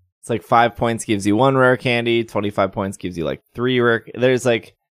 What? It's like 5 points gives you 1 rare candy. 25 points gives you like 3 rare. There's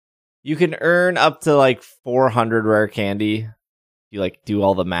like, you can earn up to like 400 rare candy. You like do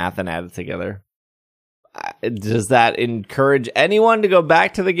all the math and add it together. Does that encourage anyone to go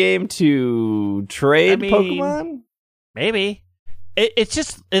back to the game to trade Pokemon? Maybe. It's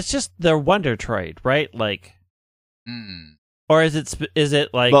just their Wonder Trade, right? Like, or is it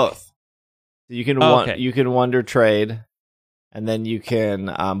like both? You can you can Wonder Trade, and then you can,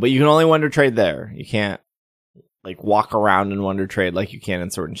 but you can only Wonder Trade there. You can't like walk around and Wonder Trade like you can in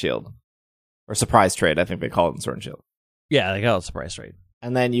Sword and Shield, or Surprise Trade. I think they call it in Sword and Shield. Yeah, they call it Surprise Trade.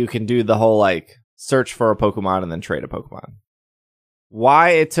 And then you can do the whole like search for a Pokemon and then trade a Pokemon.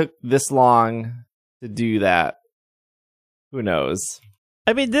 Why it took this long to do that, who knows?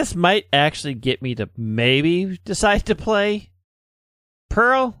 I mean, this might actually get me to maybe decide to play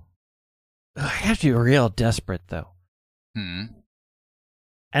Pearl. I have to be real desperate, though. And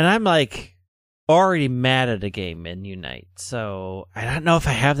I'm like already mad at a game in Unite, so I don't know if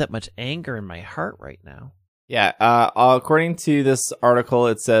I have that much anger in my heart right now. Yeah, according to this article,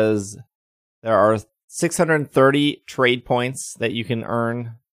 it says there are 630 trade points that you can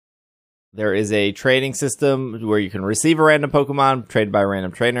earn. There is a trading system where you can receive a random Pokemon traded by a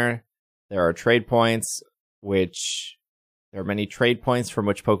random trainer. There are trade points, which there are many trade points from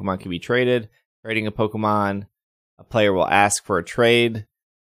which Pokemon can be traded. Trading a Pokemon, a player will ask for a trade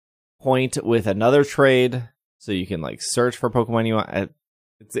point with another trade, so you can like search for Pokemon you want.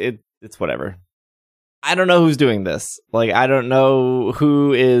 It's whatever. I don't know who's doing this. Like, I don't know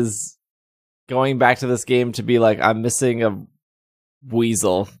who is going back to this game to be like, I'm missing a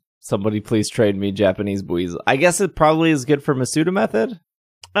Weasel. Somebody please trade me Japanese Weasel. I guess it probably is good for Masuda Method.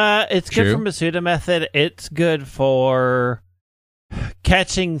 It's good for Masuda Method. It's good for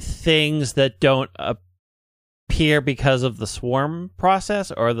catching things that don't appear because of the swarm process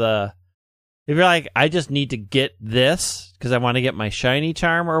or the... If you're like, I just need to get this because I want to get my shiny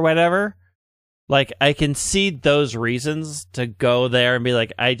charm or whatever, like, I can see those reasons to go there and be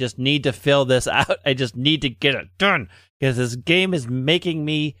like, I just need to fill this out. I just need to get it done because this game is making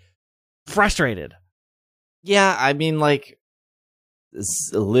me frustrated. Yeah, I mean, like,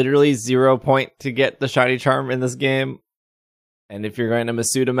 it's literally 0 point to get the shiny charm in this game. And if you're going to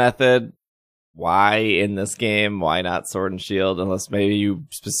Masuda Method, why in this game? Why not Sword and Shield? Unless maybe you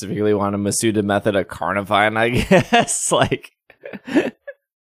specifically want a Masuda Method a Carnivine, I guess. Like,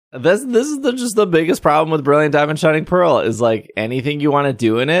 this is just the biggest problem with Brilliant Diamond Shining Pearl is like anything you want to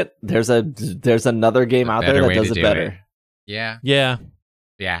do in it, there's another game out there that does it better. Yeah. Yeah.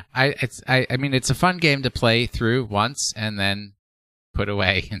 Yeah. I mean, it's a fun game to play through once and then put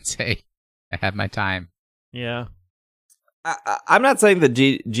away and say, I had my time. Yeah. I'm not saying that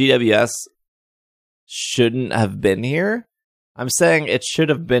GWS shouldn't have been here. I'm saying it should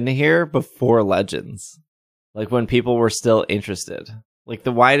have been here before Legends. Like when people were still interested. Like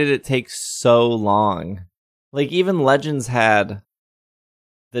why did it take so long? Like even Legends had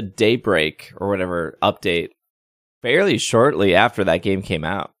the Daybreak or whatever update fairly shortly after that game came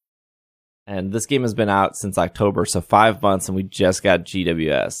out. And this game has been out since October, so 5 months, and we just got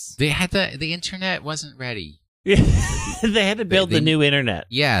GWS. They had the internet wasn't ready. They had to build the new internet.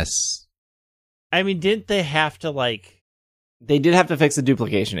 Yes. I mean, didn't they have to, like... They did have to fix the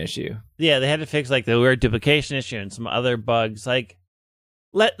duplication issue. Yeah, they had to fix, like, the weird duplication issue and some other bugs. Like,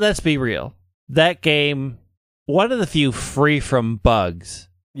 let's be real. That game, one of the few free from bugs.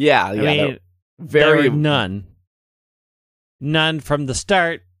 Yeah, I mean, there were none. None from the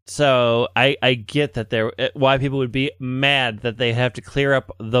start. So I get that why people would be mad that they have to clear up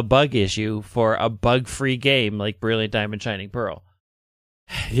the bug issue for a bug-free game like Brilliant Diamond Shining Pearl.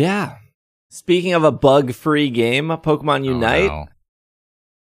 Yeah. Speaking of a bug-free game, Pokemon Unite,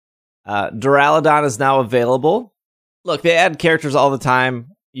 Duraludon is now available. Look, they add characters all the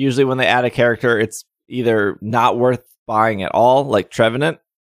time. Usually when they add a character, it's either not worth buying at all, like Trevenant,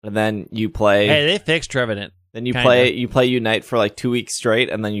 and then you play... Hey, they fixed Trevenant. Then you play Unite for like 2 weeks straight,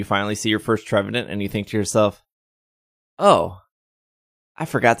 and then you finally see your first Trevenant, and you think to yourself, oh, I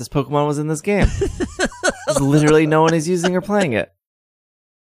forgot this Pokemon was in this game. Because literally no one is using or playing it.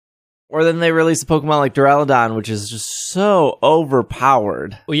 Or then they release a Pokemon like Duraludon, which is just so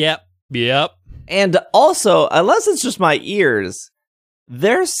overpowered. Yep. And also, unless it's just my ears,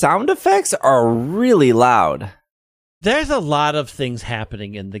 their sound effects are really loud. There's a lot of things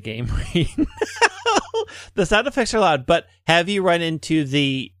happening in the game right now. The sound effects are loud, but have you run into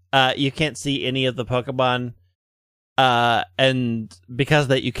the you can't see any of the Pokemon and because of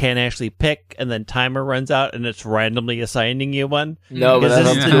that you can't actually pick and then timer runs out and it's randomly assigning you one? No, but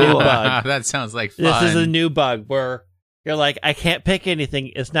this is the new bug. That sounds like fun. This is a new bug where you're like, I can't pick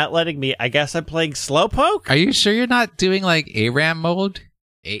anything. It's not letting me. I guess I'm playing Slowpoke? Are you sure you're not doing like ARAM mode?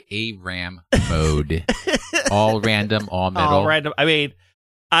 ARAM mode. All random, all middle. All random. I mean,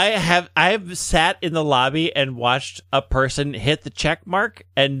 I have sat in the lobby and watched a person hit the check mark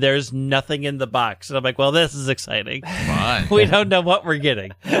and there's nothing in the box. And I'm like, well, this is exciting. Fun. We don't know what we're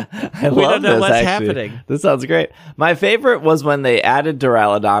getting. We don't know what's happening. This sounds great. My favorite was when they added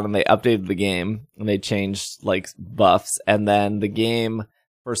Duraludon and they updated the game and they changed like buffs. And then the game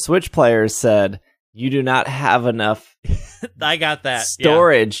for Switch players said, you do not have enough I got that.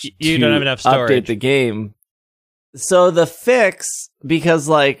 storage You to don't have enough storage. update the game. So the fix, because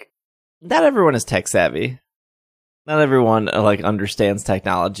like not everyone is tech savvy, not everyone like understands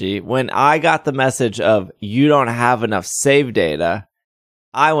technology. When I got the message of you don't have enough save data,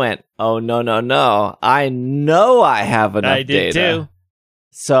 I went, oh no, I know I have enough data. I did too.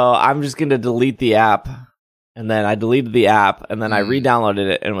 So I'm just gonna delete the app and then I deleted the app, and then I re-downloaded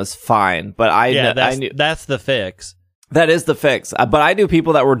it, and it was fine. But I knew that's the fix. That is the fix. But I knew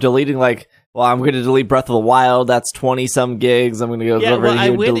people that were deleting, like, well, I'm going to delete Breath of the Wild. That's 20-some gigs. I'm going to go over well, here I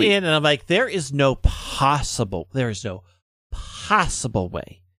went delete. in, and I'm like, there is no possible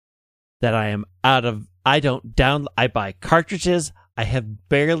way that I am out of... I buy cartridges. I have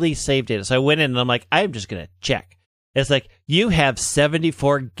barely saved data. So I went in, and I'm like, I'm just going to check. It's like, you have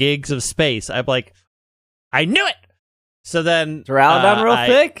 74 gigs of space. I'm like, I knew it! So then... Drowned on real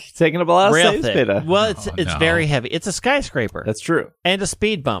thick? Taking up a lot of real save thick. data. Well, it's very heavy. It's a skyscraper. That's true. And a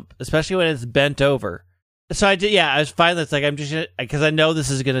speed bump, especially when it's bent over. So I did, I was fine. It's like, I'm just gonna, because I know this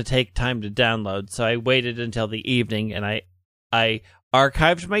is going to take time to download. So I waited until the evening, and I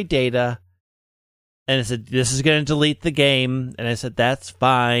archived my data, and I said, this is going to delete the game. And I said, that's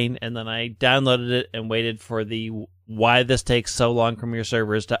fine. And then I downloaded it and waited for the why this takes so long from your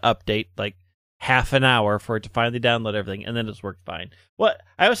servers to update, like half an hour for it to finally download everything. And then it's worked fine. Well,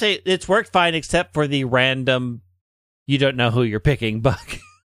 I would say it's worked fine except for the random, you don't know who you're picking bug.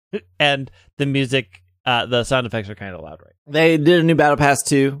 And the music, the sound effects are kind of loud, right? They did a new Battle Pass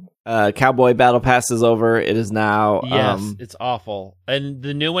too. Cowboy Battle Pass is over. It is now. Yes, it's awful. And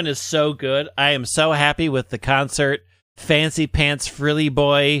the new one is so good. I am so happy with the concert. Fancy Pants Frilly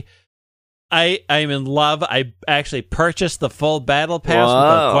Boy. I'm in love. I actually purchased the full Battle Pass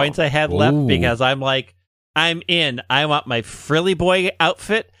with the points I had left because I'm like, I'm in. I want my Frilly Boy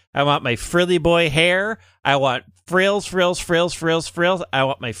outfit. I want my Frilly Boy hair. I want frills. I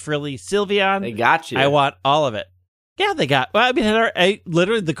want my Frilly Sylveon. They got you. I want all of it. Yeah, they got... Well, I mean,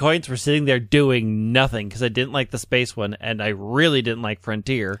 literally the coins were sitting there doing nothing because I didn't like the space one, and I really didn't like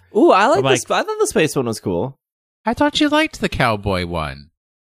Frontier. Ooh, I thought the space one was cool. I thought you liked the cowboy one.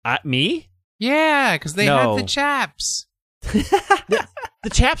 Me? Yeah, because they had the chaps. The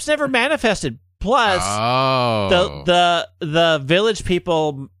chaps never manifested. Plus, the Village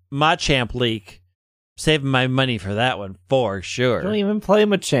People Machamp leak, saving my money for that one for sure. I don't even play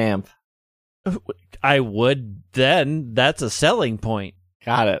Machamp. I would then. That's a selling point.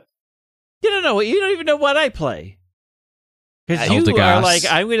 Got it. You don't even know what I play. Because you are like,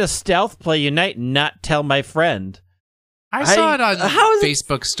 I'm going to stealth play Unite and not tell my friend. I saw it on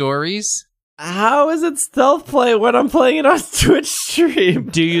Facebook stories. How is it stealth play when I'm playing it on Twitch stream?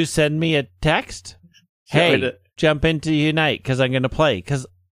 Do you send me a text? Hey, jump into Unite because I'm going to play. Because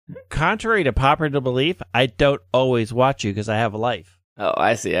contrary to popular belief, I don't always watch you because I have a life. Oh,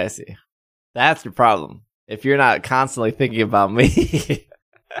 I see. That's your problem. If you're not constantly thinking about me.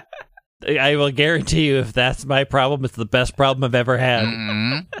 I will guarantee you if that's my problem, it's the best problem I've ever had.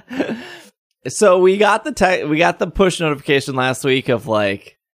 Mm-hmm. So we got the push notification last week of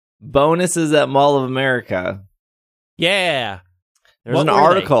like bonuses at Mall of America. Yeah. There's an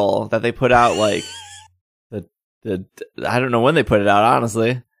article that they put out like the I don't know when they put it out,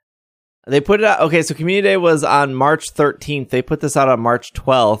 honestly. They put it out. Okay, so Community Day was on March 13th. They put this out on March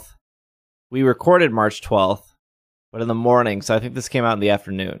 12th. We recorded March 12th, but in the morning, so I think this came out in the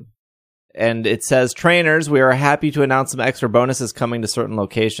afternoon. And it says, trainers, we are happy to announce some extra bonuses coming to certain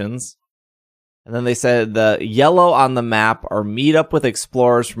locations. And then they said the yellow on the map are meet up with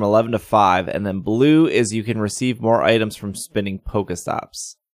explorers from 11 to 5, and then blue is you can receive more items from spinning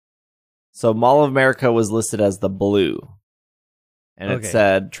Pokestops. So Mall of America was listed as the blue. And it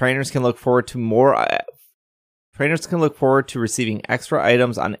said, trainers can look forward to receiving extra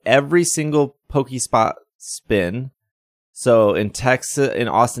items on every single Pokespot spin. So in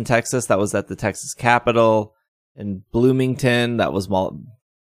Austin, Texas, that was at the Texas Capitol. In Bloomington, that was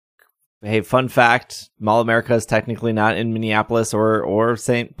Hey, fun fact, Mall of America is technically not in Minneapolis or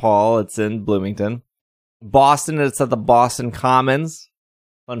St. Paul. It's in Bloomington. Boston, it's at the Boston Commons.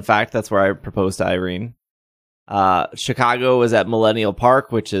 Fun fact, that's where I proposed to Irene. Chicago was at Millennial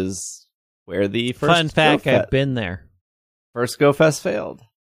Park, which is where the first Fun fact, I've been there. First Go Fest failed.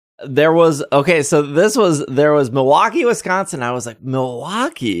 There was Milwaukee, Wisconsin. I was like,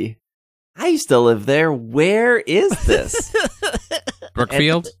 Milwaukee? I used to live there. Where is this?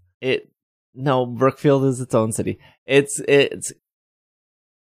 Brookfield? No, Brookfield is its own city. It's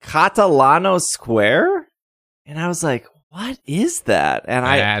Catalano Square? And I was like, what is that? And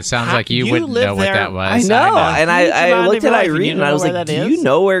it sounds like you wouldn't know what that was. I know. And I looked at Irene and I was like, do you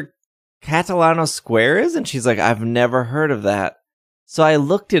know where Catalano Square is? And she's like, I've never heard of that. So I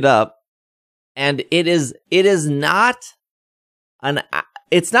looked it up, and it is not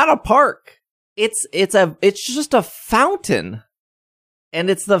it's not a park. It's just a fountain. And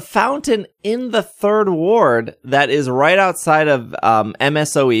it's the fountain in the 3rd Ward that is right outside of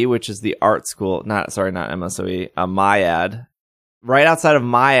MSOE, which is the art school. Not MSOE, MIAD. Right outside of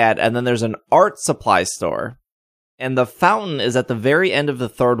MIAD, and then there's an art supply store. And the fountain is at the very end of the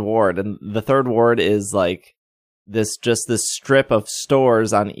third ward. And the third ward is like this strip of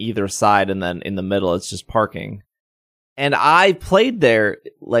stores on either side. And then in the middle, it's just parking. And I played there.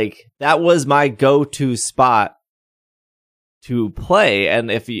 Like, that was my go-to spot to play. And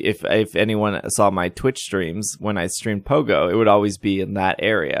if anyone saw my Twitch streams when I streamed Pogo, it would always be in that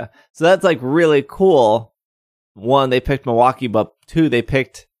area. So that's like really cool. One, they picked Milwaukee, but two, they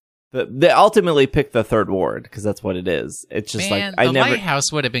ultimately picked the third ward because that's what it is. It's just Man, like the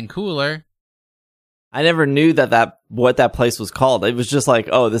lighthouse would have been cooler. I never knew what that place was called. It was just like,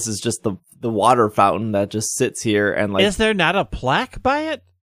 oh, this is just the water fountain that just sits here and like. Is there not a plaque by it?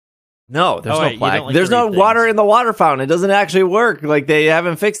 No, there's no plaque. Like there's no water in the water fountain. It doesn't actually work. Like, they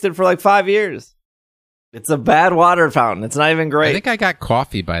haven't fixed it for like 5 years. It's a bad water fountain. It's not even great. I think I got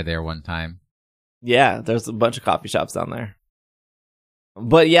coffee by there one time. Yeah, there's a bunch of coffee shops down there.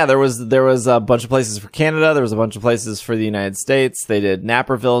 But yeah, there was a bunch of places for Canada. There was a bunch of places for the United States. They did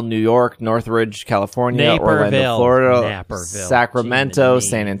Naperville, New York, Northridge, California, Orlando, Florida, Sacramento,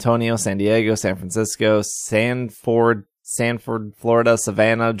 San Antonio, San Diego, San Francisco, Sanford, Florida,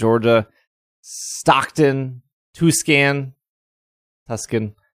 Savannah, Georgia, Stockton, Tucson.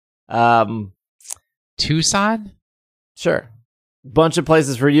 Tucson? Sure. Bunch of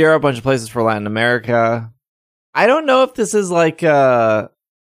places for Europe, bunch of places for Latin America. I don't know if this is like a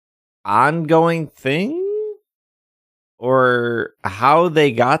ongoing thing or how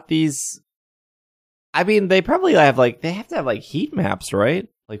they got these. I mean, they probably have they have to have like heat maps, right?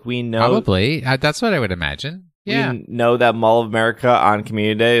 Like, we know. Probably. That's what I would imagine. Yeah. We know that Mall of America on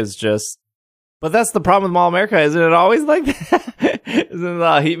Community Day is just. But that's the problem with Mall of America. Isn't it always like that? Isn't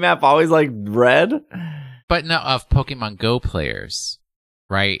the heat map always like red? But no, of Pokemon Go players,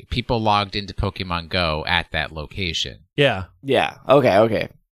 right? People logged into Pokemon Go at that location. Yeah. Yeah. Okay.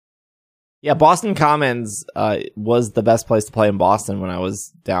 Yeah, Boston Commons was the best place to play in Boston when I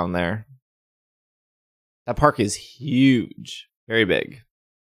was down there. That park is huge. Very big.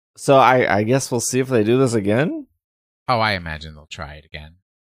 So I guess we'll see if they do this again. Oh, I imagine they'll try it again.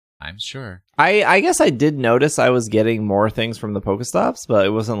 I'm sure. I guess I did notice I was getting more things from the Pokestops, but it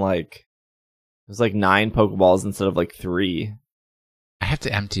wasn't like... It was like 9 Pokeballs instead of like 3. I have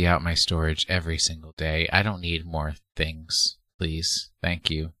to empty out my storage every single day. I don't need more things, please. Thank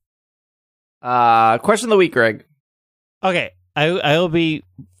you. Question of the week, Greg. Okay, I will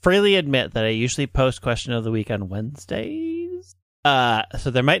freely admit that I usually post question of the week on Wednesdays.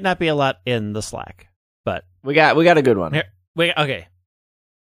 So there might not be a lot in the Slack, but we got a good one. Here, okay.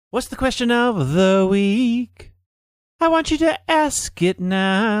 What's the question of the week? I want you to ask it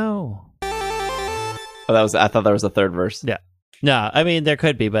now. Oh, I thought that was the third verse. Yeah. No, I mean, there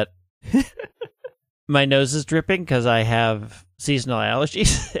could be, but my nose is dripping because I have seasonal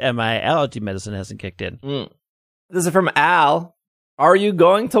allergies and my allergy medicine hasn't kicked in. This is from Al. Are you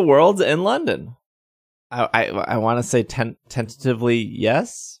going to Worlds in London? I want to say tentatively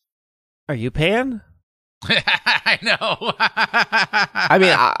yes. Are you paying? I know.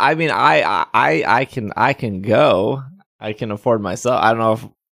 I can go. I can afford myself. I don't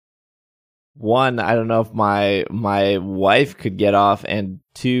know if my wife could get off, and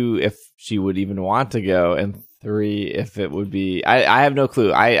 2, if she would even want to go, and 3, if it would be. I have no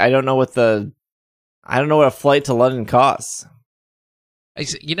clue. I don't know what a flight to London costs.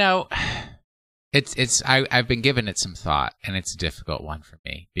 You know, I've been giving it some thought, and it's a difficult one for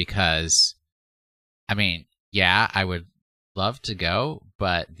me because, I mean, yeah, I would love to go,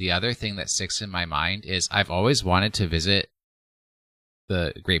 but the other thing that sticks in my mind is I've always wanted to visit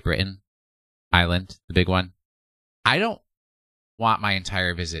the Great Britain Island, the big one. I don't want my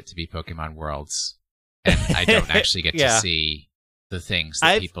entire visit to be Pokemon Worlds, and I don't actually get to see the things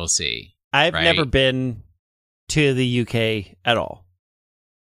that people see. I've never been to the UK at all.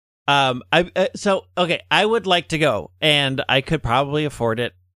 I would like to go, and I could probably afford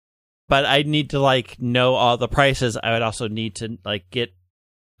it, but I need to know all the prices. I would also need to get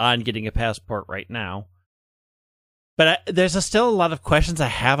on getting a passport right now. But there's still a lot of questions I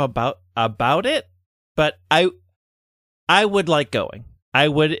have about it. But I would like going. I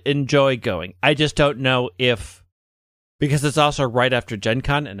would enjoy going. I just don't know because it's also right after Gen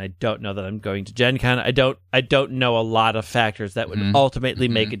Con, and I don't know that I'm going to Gen Con. I don't know a lot of factors that would ultimately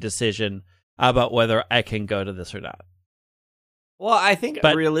make a decision about whether I can go to this or not. Well, I think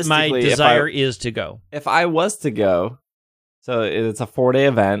but realistically, my desire is to go. If I was to go, so it's a 4-day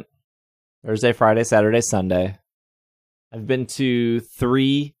event, Thursday, Friday, Saturday, Sunday. I've been to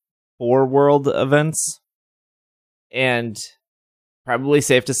 3 4-world events, and probably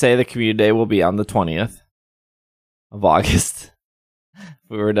safe to say the Community Day will be on the 20th of August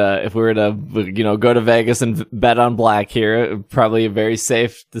If we were to go to Vegas and bet on black here, probably very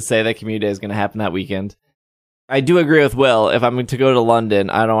safe to say that Community Day is going to happen that weekend. I do agree with Will. If I'm to go to London,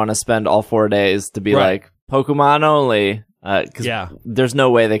 I don't want to spend all 4 days to be like Pokemon only. Because there's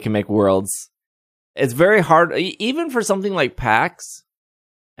no way they can make Worlds. It's very hard, even for something like PAX.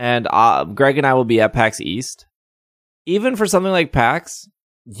 And Greg and I will be at PAX East. Even for something like PAX,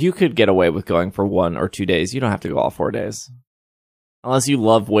 you could get away with going for 1 or 2 days. You don't have to go all 4 days. Unless you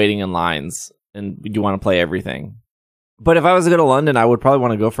love waiting in lines and you want to play everything. But if I was to go to London, I would probably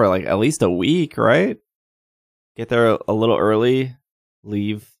want to go for like at least a week, right? Get there a little early,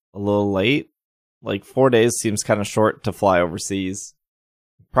 leave a little late. Like 4 days seems kind of short to fly overseas.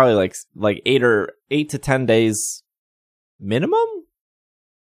 Probably like 8 to 10 days minimum.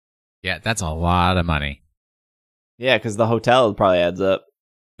 Yeah, that's a lot of money. Yeah, because the hotel probably adds up.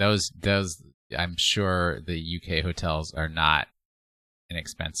 Those, I'm sure the UK hotels are not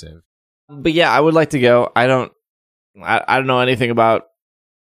inexpensive. But yeah, I would like to go. I don't know anything about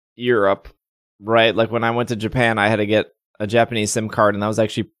Europe, right? Like when I went to Japan, I had to get a Japanese SIM card, and that was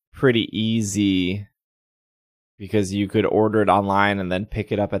actually pretty easy because you could order it online and then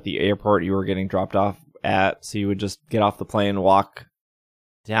pick it up at the airport you were getting dropped off at. So you would just get off the plane, walk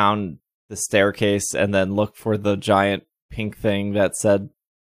down the staircase, and then look for the giant pink thing that said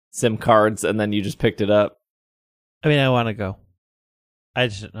SIM cards, and then you just picked it up. I mean, I want to go. I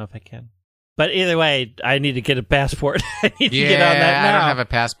just don't know if I can. But either way, I need to get a passport. I need to get on that now. I don't have a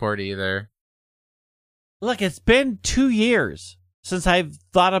passport either. Look, it's been 2 years since I've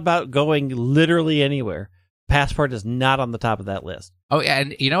thought about going literally anywhere. Passport is not on the top of that list. Oh,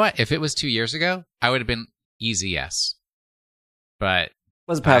 and you know what? If it was 2 years ago, I would have been easy yes. But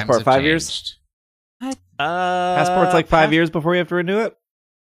was a passport 5 years? Passport's like 5 years before you have to renew it?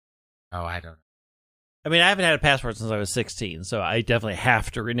 Oh, I don't know. I mean, I haven't had a passport since I was 16, so I definitely have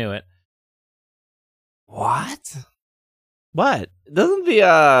to renew it. What? Doesn't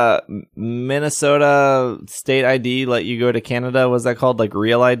the Minnesota state ID let you go to Canada? Was that called like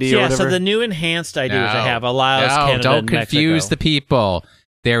Real ID or whatever? So the new enhanced ID which I have allows Canada don't and confuse Mexico. the people.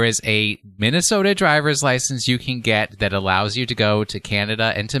 There is a Minnesota driver's license you can get that allows you to go to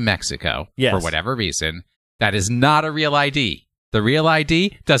Canada and to Mexico for whatever reason. That is not a Real ID. The Real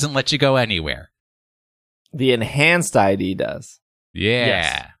ID doesn't let you go anywhere. The enhanced ID does. Yeah.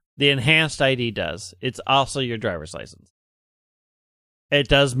 Yes. The enhanced ID does. It's also your driver's license. It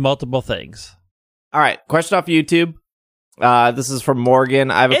does multiple things. All right. Question off YouTube. This is from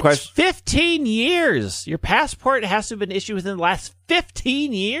Morgan. I have a question. 15 years. Your passport has to have been issued within the last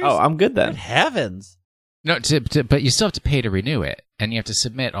 15 years? Oh, I'm good then. Good heavens. No, but you still have to pay to renew it, and you have to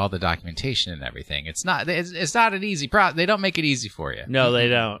submit all the documentation and everything. It's not an easy process. They don't make it easy for you. No, they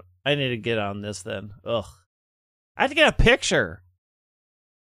don't. I need to get on this then. Ugh. I have to get a picture.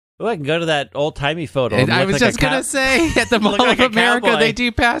 Oh, I can go to that old-timey photo. I was just going to say, at the Mall of America, they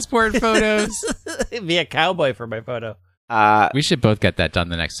do passport photos. Be a cowboy for my photo. We should both get that done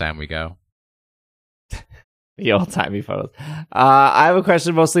the next time we go. The old-timey photos. I have a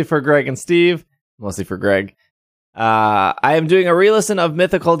question mostly for Greg and Steve. Mostly for Greg. I am doing a re-listen of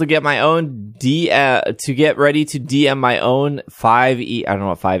Mythical to get my own to get ready to DM my own 5e. I don't know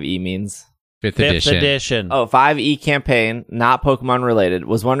what 5e means. Fifth edition. Oh, 5e campaign, not Pokemon related.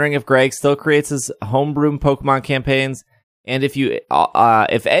 Was wondering if Greg still creates his homebrew Pokemon campaigns, and if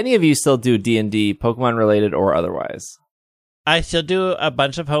any of you still do D&D, Pokemon related or otherwise. I still do a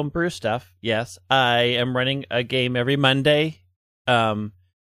bunch of homebrew stuff. Yes, I am running a game every Monday.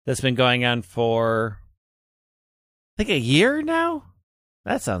 That's been going on for I think a year now.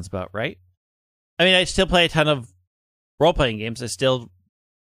 That sounds about right. I mean, I still play a ton of role-playing games. I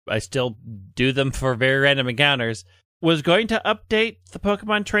still do them for very random encounters. Was going to update the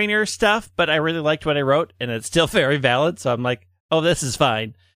Pokemon Trainer stuff, but I really liked what I wrote, and it's still very valid, so I'm like, oh, this is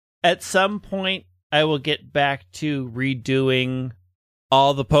fine. At some point, I will get back to redoing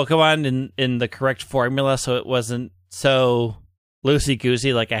all the Pokemon in the correct formula, so it wasn't so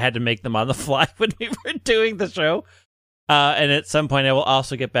loosey-goosey, like I had to make them on the fly when we were doing the show. And at some point, I will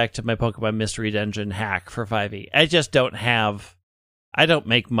also get back to my Pokemon Mystery Dungeon hack for 5e. I don't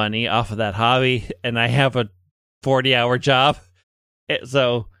make money off of that hobby, and I have a 40-hour job,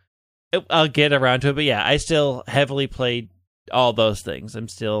 so I'll get around to it. But yeah, I still heavily played all those things. I'm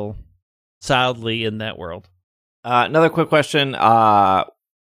still solidly in that world. Another quick question.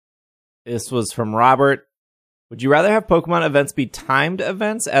 This was from Robert. Would you rather have Pokemon events be timed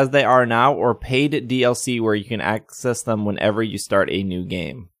events as they are now, or paid DLC where you can access them whenever you start a new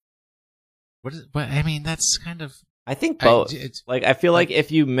game? I mean, that's kind of... I think both. I feel like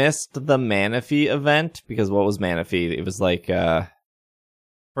if you missed the Manaphy event, because what was Manaphy? It was like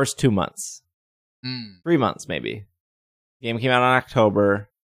First 2 months. 3 months, maybe. Game came out in October. Or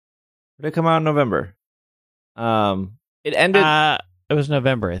did it come out in November? It ended... it was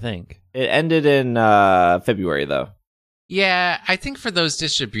November, I think. It ended in February, though. Yeah, I think for those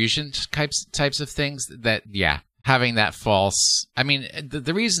distribution types of things, that, having that false... I mean,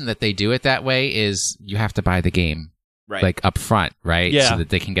 the reason that they do it that way is you have to buy the game, Right. like, up front, right? Yeah. So that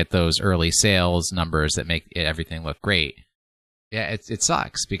they can get those early sales numbers that make everything look great. Yeah, it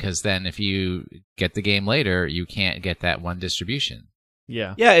sucks, because then if you get the game later, you can't get that one distribution.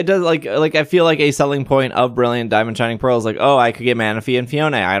 Yeah. Yeah, it does. Like I feel like a selling point of Brilliant Diamond Shining Pearl is like, oh, I could get Manaphy and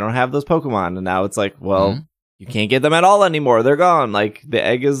Fiona. I don't have those Pokemon. And now it's like, well, you can't get them at all anymore. They're gone. Like, the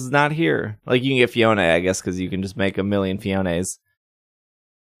egg is not here. Like, you can get Fiona, I guess, because you can just make a million Fionas.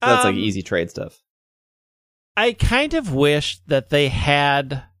 So that's like easy trade stuff. I kind of wish that they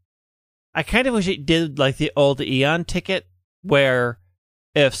had... I kind of wish it did like the old Eon ticket, where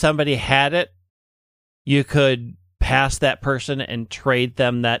if somebody had it, you could pass that person and trade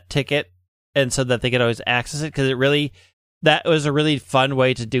them that ticket, and so that they could always access it, because that was a really fun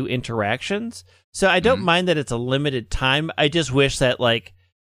way to do interactions. So I don't mind that it's a limited time. I just wish that, like,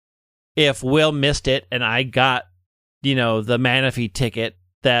 if Will missed it and I got, the Manaphy ticket,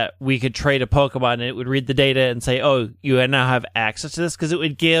 that we could trade a Pokemon and it would read the data and say, oh, you now have access to this, because it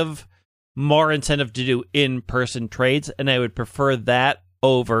would give more incentive to do in-person trades, and I would prefer that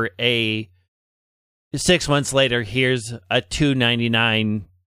over a 6 months later, here's a $2.99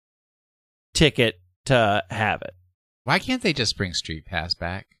 ticket to have it. Why can't they just bring Street Pass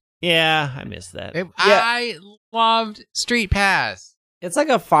back? Yeah, I missed that. I loved Street Pass. It's like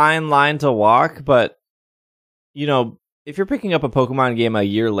a fine line to walk, but, if you're picking up a Pokemon game a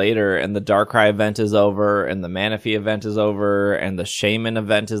year later and the Darkrai event is over and the Manaphy event is over and the Shaman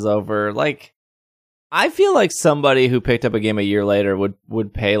event is over, like, I feel like somebody who picked up a game a year later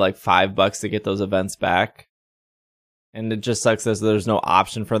would pay like $5 to get those events back. And it just sucks that there's no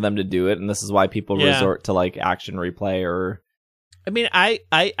option for them to do it, and this is why people resort to like action replay or... I mean, I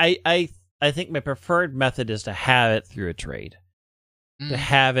think my preferred method is to have it through a trade. To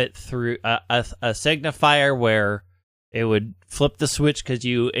have it through a signifier where it would flip the switch because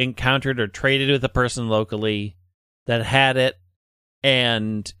you encountered or traded with a person locally that had it,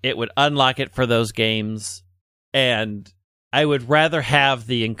 and it would unlock it for those games. And I would rather have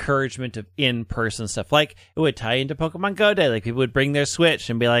the encouragement of in-person stuff. Like, it would tie into Pokemon Go Day. Like, people would bring their Switch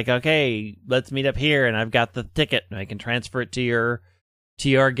and be like, okay, let's meet up here, and I've got the ticket, and I can transfer it to your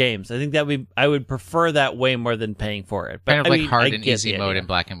games. I think I would prefer that way more than paying for it. But kind of hard and easy mode in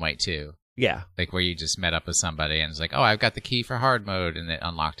Black and White too. Yeah. Like where you just met up with somebody and it's like, oh, I've got the key for hard mode, and it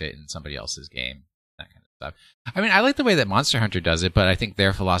unlocked it in somebody else's game. That kind of stuff. I mean, I like the way that Monster Hunter does it, but I think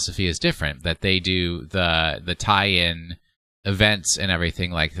their philosophy is different. That they do the tie-in events and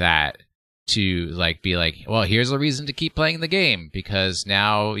everything like that to like be like, well, here's a reason to keep playing the game, because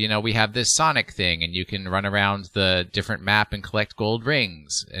now, we have this Sonic thing and you can run around the different map and collect gold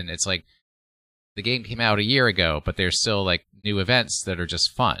rings. And it's like, the game came out a year ago, but there's still like new events that are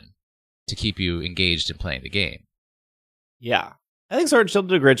just fun to keep you engaged in playing the game. Yeah. I think Sword and Shield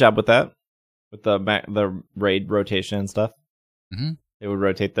did a great job with that. With the raid rotation and stuff. Mm-hmm. They would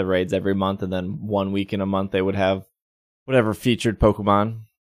rotate the raids every month, and then 1 week in a month they would have whatever featured Pokemon.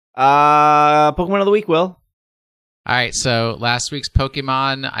 Pokemon of the week, Will. All right, so last week's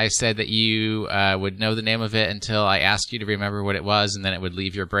Pokemon, I said that you would know the name of it until I asked you to remember what it was, and then it would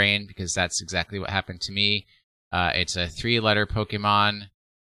leave your brain, because that's exactly what happened to me. It's a 3-letter Pokemon,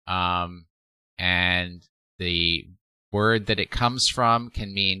 and the word that it comes from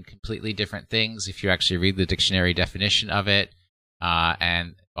can mean completely different things if you actually read the dictionary definition of it,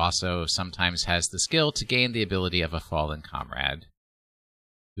 and also sometimes has the skill to gain the ability of a fallen comrade.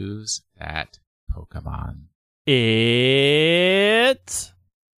 Who's that Pokemon? It's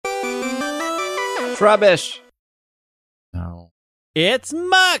Trubbish. No. It's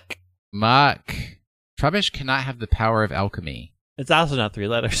Muck. Muck. Trubbish cannot have the power of alchemy. It's also not 3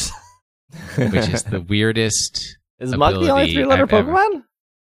 letters. Which is the weirdest. Is Muck the only 3-letter Pokemon?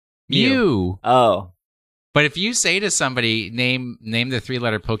 Mew. Oh. But if you say to somebody, name the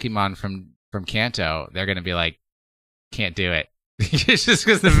 3-letter Pokemon from Kanto, they're going to be like, can't do it. It's just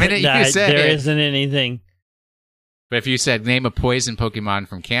because the minute you say there it, isn't anything. But if you said name a poison Pokemon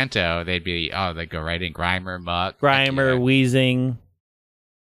from Kanto, they'd go right in Grimer, Muck. Grimer, Weezing,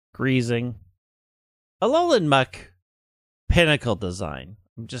 Greasing. Alolan Muck, pinnacle design.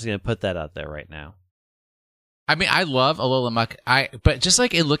 I'm just going to put that out there right now. I mean, I love Alolan Muck, but just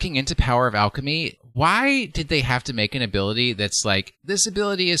like in looking into Power of Alchemy, why did they have to make an ability that's like, this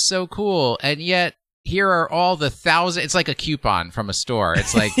ability is so cool, and yet here are all the thousand. It's like a coupon from a store.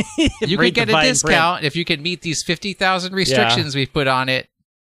 It's like you could get a discount if you can meet these 50,000 restrictions we've put on it.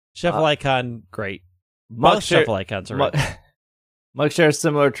 Shuffle icon, great. Most shuffle icons are right. Mug shares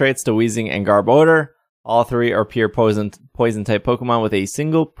similar traits to Weezing and Garbodor. All three are pure poison-type Pokemon with a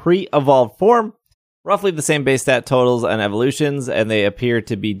single pre-evolved form. Roughly the same base stat totals and evolutions, and they appear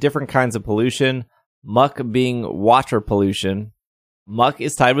to be different kinds of pollution. Muck being water pollution. Muck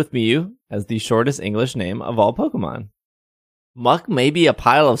is tied with Mew as the shortest English name of all Pokemon. Muck may be a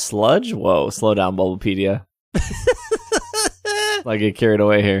pile of sludge? Whoa, slow down, Bulbapedia. I get carried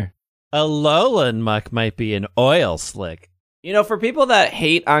away here. A Alolan Muck might be an oil slick. You know, for people that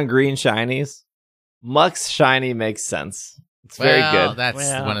hate on green shinies, Muck's shiny makes sense. It's very good.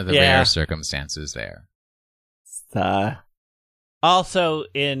 That's one of the rare circumstances there. Also,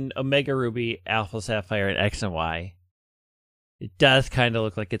 in Omega Ruby, Alpha Sapphire, and X and Y, it does kind of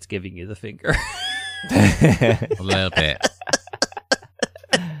look like it's giving you the finger. A little bit.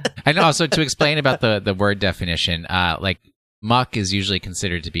 And also, to explain about the word definition, like, muck is usually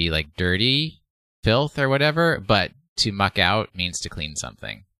considered to be, like, dirty, filth, or whatever, but to muck out means to clean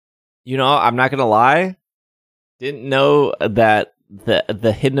something. You know, I'm not going to lie. Didn't know that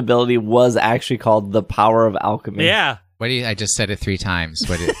the hidden ability was actually called the power of alchemy. Yeah. I just said it 3 times.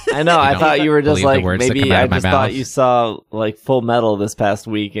 I know. I thought you were just like, maybe I just thought mouth? You saw like Full Metal this past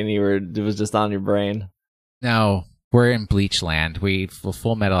week and it was just on your brain. No, we're in Bleach Land.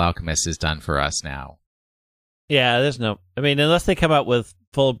 Full Metal Alchemist is done for us now. Yeah, there's no, I mean, unless they come out with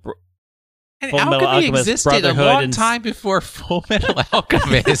Full Metal Alchemist existed a long time before Full Metal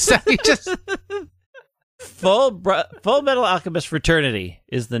Alchemist. Full Metal Alchemist Fraternity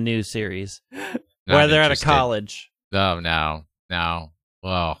is the new series. Where they're at a college. Oh, no.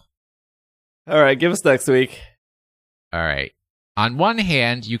 Well. All right, give us next week. All right. On one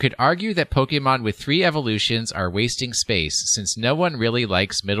hand, you could argue that Pokemon with 3 evolutions are wasting space, since no one really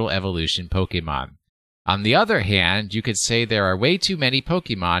likes middle evolution Pokemon. On the other hand, you could say there are way too many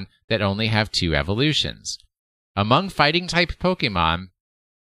Pokemon that only have 2 evolutions. Among fighting-type Pokemon,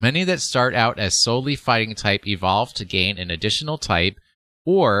 many that start out as solely fighting-type evolve to gain an additional type,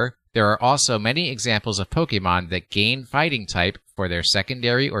 or there are also many examples of Pokemon that gain fighting type for their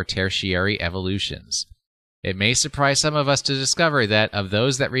secondary or tertiary evolutions. It may surprise some of us to discover that of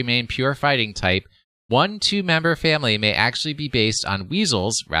those that remain pure fighting type, 1 2-member family may actually be based on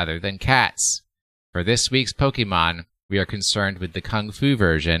weasels rather than cats. For this week's Pokemon, we are concerned with the Kung Fu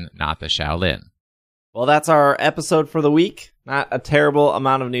version, not the Shaolin. Well, that's our episode for the week. Not a terrible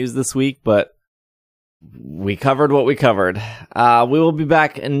amount of news this week, but we covered what we covered. We will be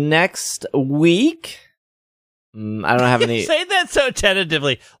back next week. I don't have any. Say that so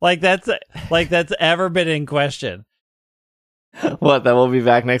tentatively, like that's ever been in question. What? That we'll be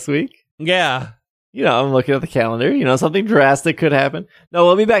back next week? Yeah. You know, I'm looking at the calendar. You know, something drastic could happen. No,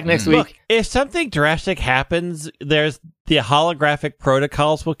 we'll be back next week. Look, if something drastic happens, there's the holographic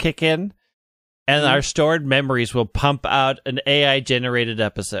protocols will kick in, and our stored memories will pump out an AI-generated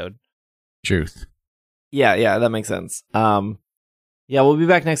episode. Truth. Yeah, that makes sense. Yeah, we'll be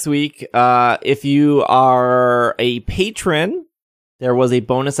back next week. If you are a patron, there was a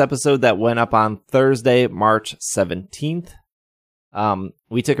bonus episode that went up on Thursday, March 17th.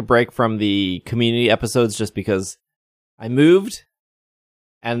 We took a break from the community episodes just because I moved,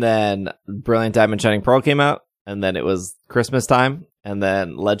 and then Brilliant Diamond Shining Pearl came out, and then it was Christmas time, and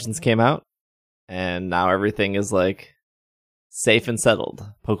then Legends came out, and now everything is like safe and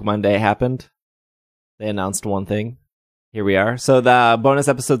settled. Pokemon Day happened. They announced one thing. Here we are. So the bonus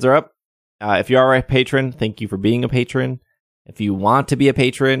episodes are up. If you are a patron, thank you for being a patron. If you want to be a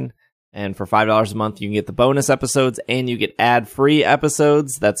patron, and for $5 a month, you can get the bonus episodes and you get ad-free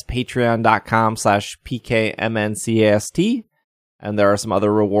episodes. That's patreon.com/PKMNCAST. And there are some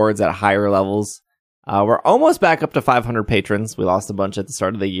other rewards at higher levels. We're almost back up to 500 patrons. We lost a bunch at the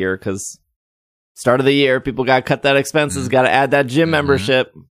start of the year because start of the year, people got to cut that expenses, got to add that gym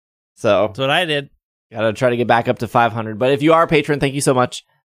membership. So that's what I did. Got to try to get back up to 500. But if you are a patron, thank you so much.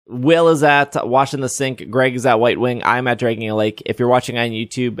 Will is at Washing the Sink. Greg is at White Wing. I'm at Dragging a Lake. If you're watching on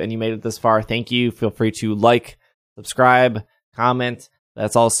YouTube and you made it this far, thank you. Feel free to like, subscribe, comment.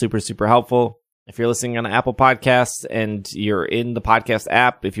 That's all super, super helpful. If you're listening on Apple Podcasts and you're in the podcast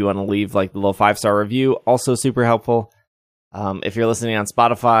app, if you want to leave like the little 5-star review, also super helpful. If you're listening on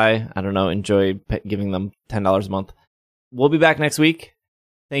Spotify, I don't know, enjoy giving them $10 a month. We'll be back next week.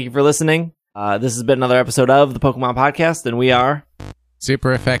 Thank you for listening. This has been another episode of the Pokemon Podcast, and we are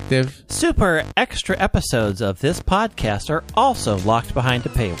super effective. Super extra episodes of this podcast are also locked behind a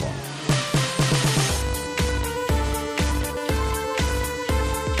paywall.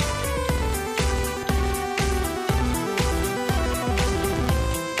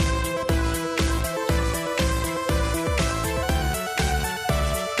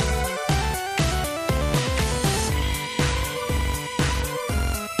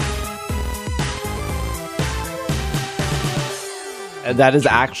 That is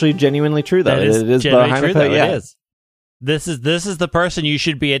actually genuinely true, though. That is it is genuinely behind true, the though. yeah. It is. This is the person you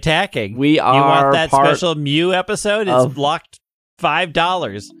should be attacking. We are You want that part special Mew episode? It's of- blocked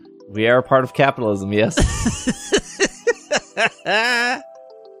 $5. We are a part of capitalism, yes.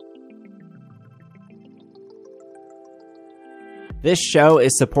 This show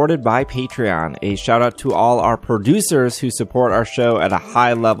is supported by Patreon. A shout out to all our producers who support our show at a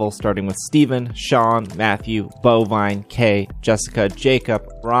high level, starting with Steven, Sean, Matthew, Bovine, Kay, Jessica, Jacob,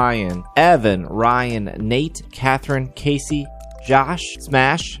 Ryan, Evan, Ryan, Nate, Catherine, Casey, Josh,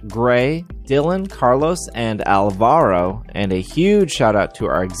 Smash, Gray, Dylan, Carlos, and Alvaro. And a huge shout out to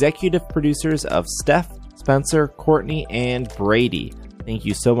our executive producers of Steph, Spencer, Courtney, and Brady. Thank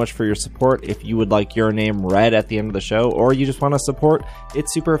you so much for your support. If you would like your name read at the end of the show, or you just want to support,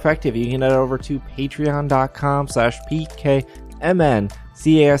 it's super effective. You can head over to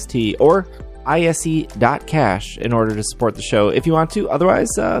patreon.com/PKMNCAST or ISE.cash in order to support the show if you want to. Otherwise,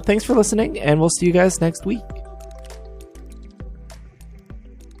 thanks for listening, and we'll see you guys next week.